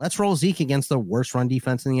let's roll Zeke against the worst run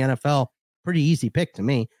defense in the NFL. Pretty easy pick to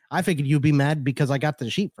me. I figured you'd be mad because I got to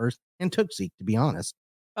the sheet first and took Zeke, to be honest.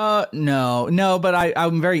 No, but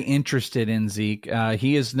I'm very interested in Zeke.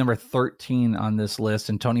 He is number 13 on this list,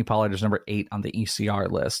 and Tony Pollard is number 8 on the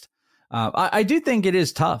ECR list. I do think it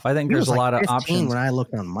is tough. I think there's a lot of options. When I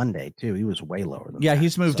looked on Monday, too, he was way lower than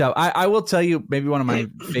he's moved up. I will tell you, maybe one of my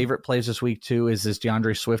favorite plays this week, too, is this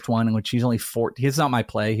DeAndre Swift one, in which he's only 14. He's not my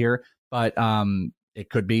play here, but it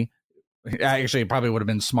could be. Actually, it probably would have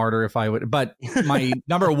been smarter if I would, but my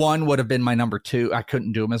number 1 would have been my number 2. I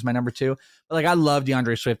couldn't do him as my number 2, but I love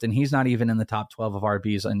DeAndre Swift, and he's not even in the top 12 of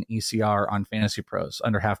RBs on ECR on Fantasy Pros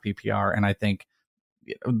under half PPR. And I think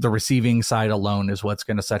the receiving side alone is what's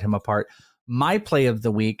going to set him apart. My play of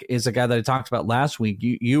the week is a guy that I talked about last week.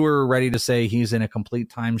 You were ready to say he's in a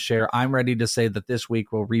complete timeshare. I'm ready to say that this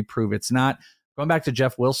week will reprove it's not. Going back to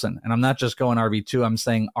Jeff Wilson, and I'm not just going RB2, I'm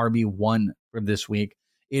saying RB1 for this week.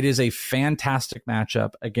 It is a fantastic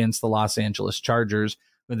matchup against the Los Angeles Chargers,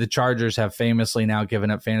 where the Chargers have famously now given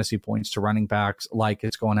up fantasy points to running backs like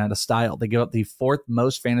it's going out of style. They give up the 4th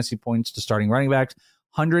most fantasy points to starting running backs,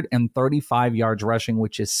 135 yards rushing,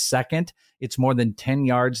 which is second. It's more than 10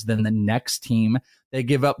 yards than the next team. They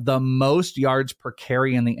give up the most yards per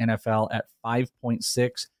carry in the NFL at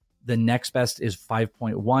 5.6. The next best is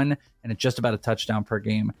 5.1, and it's just about a touchdown per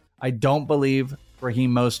game. I don't believe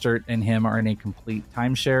Raheem Mostert and him are in a complete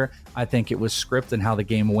timeshare. I think it was script and how the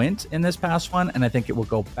game went in this past one, and I think it will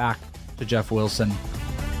go back to Jeff Wilson.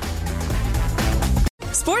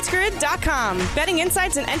 SportsGrid.com. Betting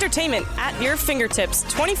insights and entertainment at your fingertips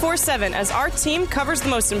 24/7 as our team covers the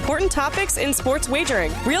most important topics in sports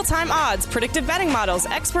wagering. Real-time odds, predictive betting models,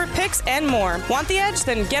 expert picks, and more. Want the edge?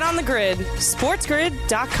 Then get on the grid.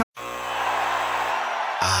 SportsGrid.com.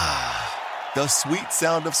 The sweet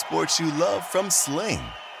sound of sports you love from Sling.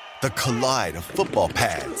 The collide of football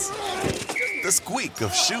pads. The squeak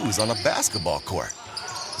of shoes on a basketball court.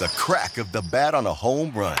 The crack of the bat on a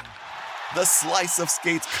home run. The slice of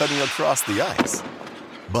skates cutting across the ice.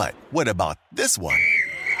 But what about this one?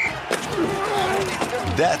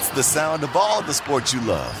 That's the sound of all the sports you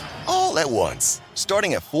love, all at once.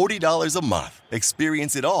 Starting at $40 a month.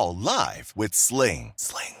 Experience it all live with Sling.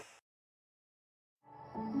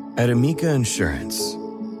 At Amica Insurance,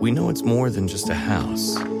 we know it's more than just a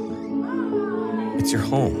house. It's your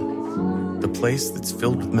home, the place that's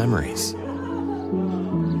filled with memories.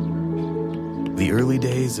 The early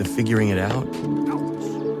days of figuring it out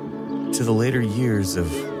to the later years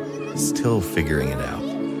of still figuring it out.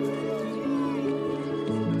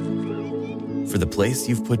 For the place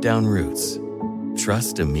you've put down roots,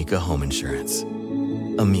 trust Amica Home Insurance.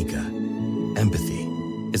 Amica, empathy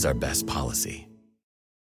is our best policy.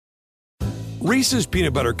 Reese's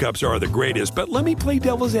Peanut Butter Cups are the greatest, but let me play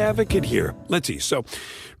devil's advocate here. Let's see. So,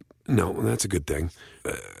 no, that's a good thing.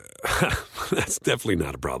 That's definitely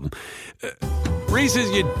not a problem.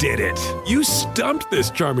 Reese's, you did it. You stumped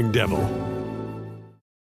this charming devil.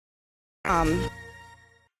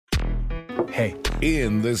 Hey.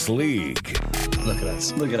 In this league. Look at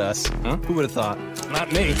us. Look at us. Huh? Who would have thought?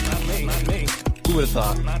 Not me. Not me. Not me. Who would have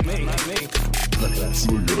thought? Not me. Not me. Look at us.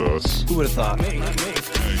 Look at us. Who would have thought? Me. Not me.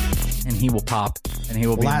 And he will pop, and he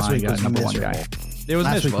will be my number 1 guy. It was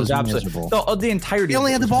Last miserable. week was It was absolutely miserable. the entirety. They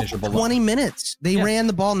only had the ball miserable. 20 minutes. They ran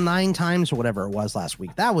the ball 9 times or whatever it was last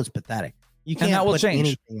week. That was pathetic. You can't that will put change.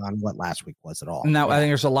 anything on what last week was at all. Now, I think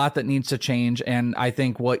there's a lot that needs to change. And I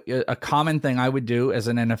think what a common thing I would do as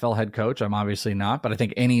an NFL head coach, I'm obviously not, but I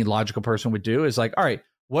think any logical person would do is like, all right,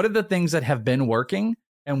 what are the things that have been working?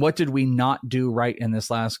 And what did we not do right in this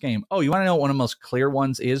last game? Oh, you want to know what one of the most clear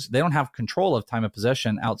ones is? They don't have control of time of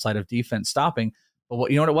possession outside of defense stopping. But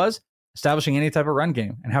what you know what it was? Establishing any type of run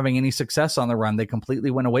game and having any success on the run. They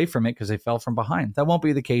completely went away from it because they fell from behind. That won't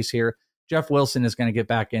be the case here. Jeff Wilson is going to get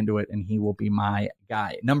back into it, and he will be my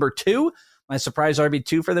guy. Number 2, my surprise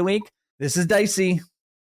RB2 for the week. This is dicey.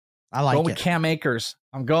 I like going with Cam Akers.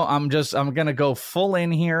 I'm going to go full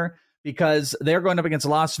in here because they're going up against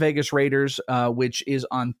Las Vegas Raiders, which is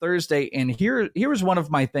on Thursday. And here was one of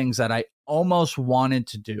my things that I almost wanted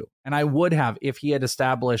to do, and I would have if he had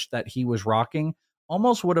established that he was rocking.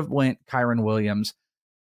 Almost would have went Kyren Williams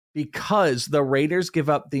because the Raiders give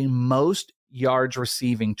up the most yards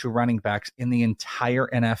receiving to running backs in the entire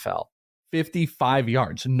NFL, 55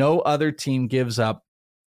 yards. No other team gives up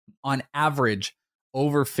on average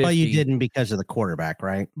over 50. Well, you didn't because of the quarterback,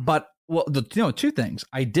 right? But two things.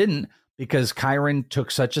 I didn't because Kyren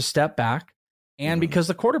took such a step back and because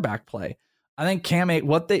the quarterback play. I think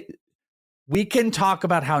we can talk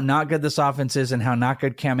about how not good this offense is and how not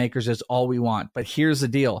good Cam Akers is all we want. But here's the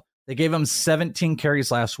deal. They gave him 17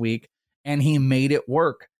 carries last week, and he made it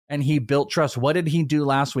work, and he built trust. What did he do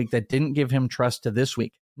last week that didn't give him trust to this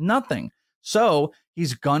week? Nothing. So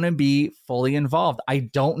he's going to be fully involved. I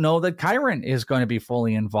don't know that Kyren is going to be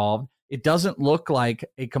fully involved. It doesn't look like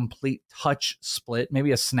a complete touch split,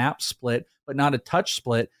 maybe a snap split, but not a touch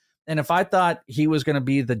split. And if I thought he was going to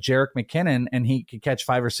be the Jerick McKinnon and he could catch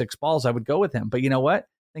 5 or 6 balls, I would go with him. But you know what?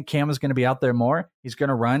 I think Cam is going to be out there more. He's going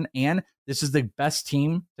to run. And this is the best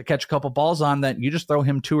team to catch a couple balls on that you just throw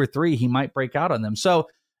him 2 or 3, he might break out on them. So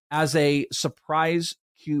as a surprise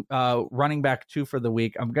running back 2 for the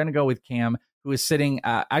week, I'm going to go with Cam, who is sitting,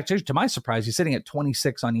 actually to my surprise, he's sitting at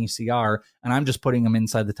 26 on ECR, and I'm just putting him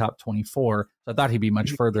inside the top 24. So I thought he'd be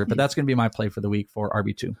much further, but that's going to be my play for the week for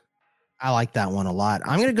RB2. I like that one a lot.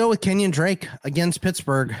 I'm going to go with Kenyon Drake against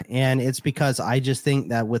Pittsburgh, and it's because I just think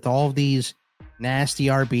that with all of these nasty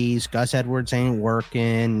RBs, Gus Edwards ain't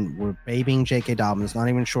working. We're babying J.K. Dobbins. Not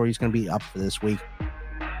even sure he's going to be up for this week.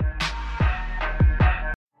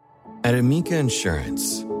 At Amica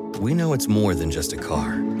Insurance, we know it's more than just a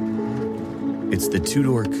car. It's the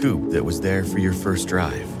 2-door coupe that was there for your first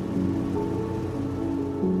drive,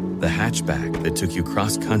 the hatchback that took you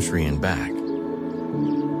cross-country and back,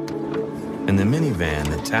 and the minivan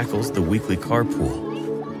that tackles the weekly carpool.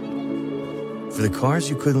 For the cars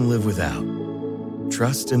you couldn't live without,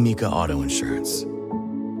 trust Amica Auto Insurance.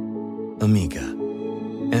 Amica.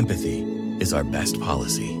 Empathy is our best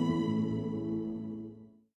policy.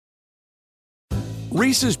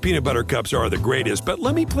 Reese's Peanut Butter Cups are the greatest, but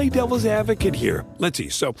let me play devil's advocate here. Let's see.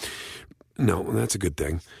 So, no, that's a good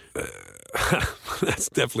thing. That's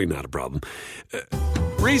definitely not a problem.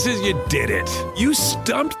 Reese's, you did it. You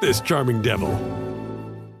stumped this charming devil.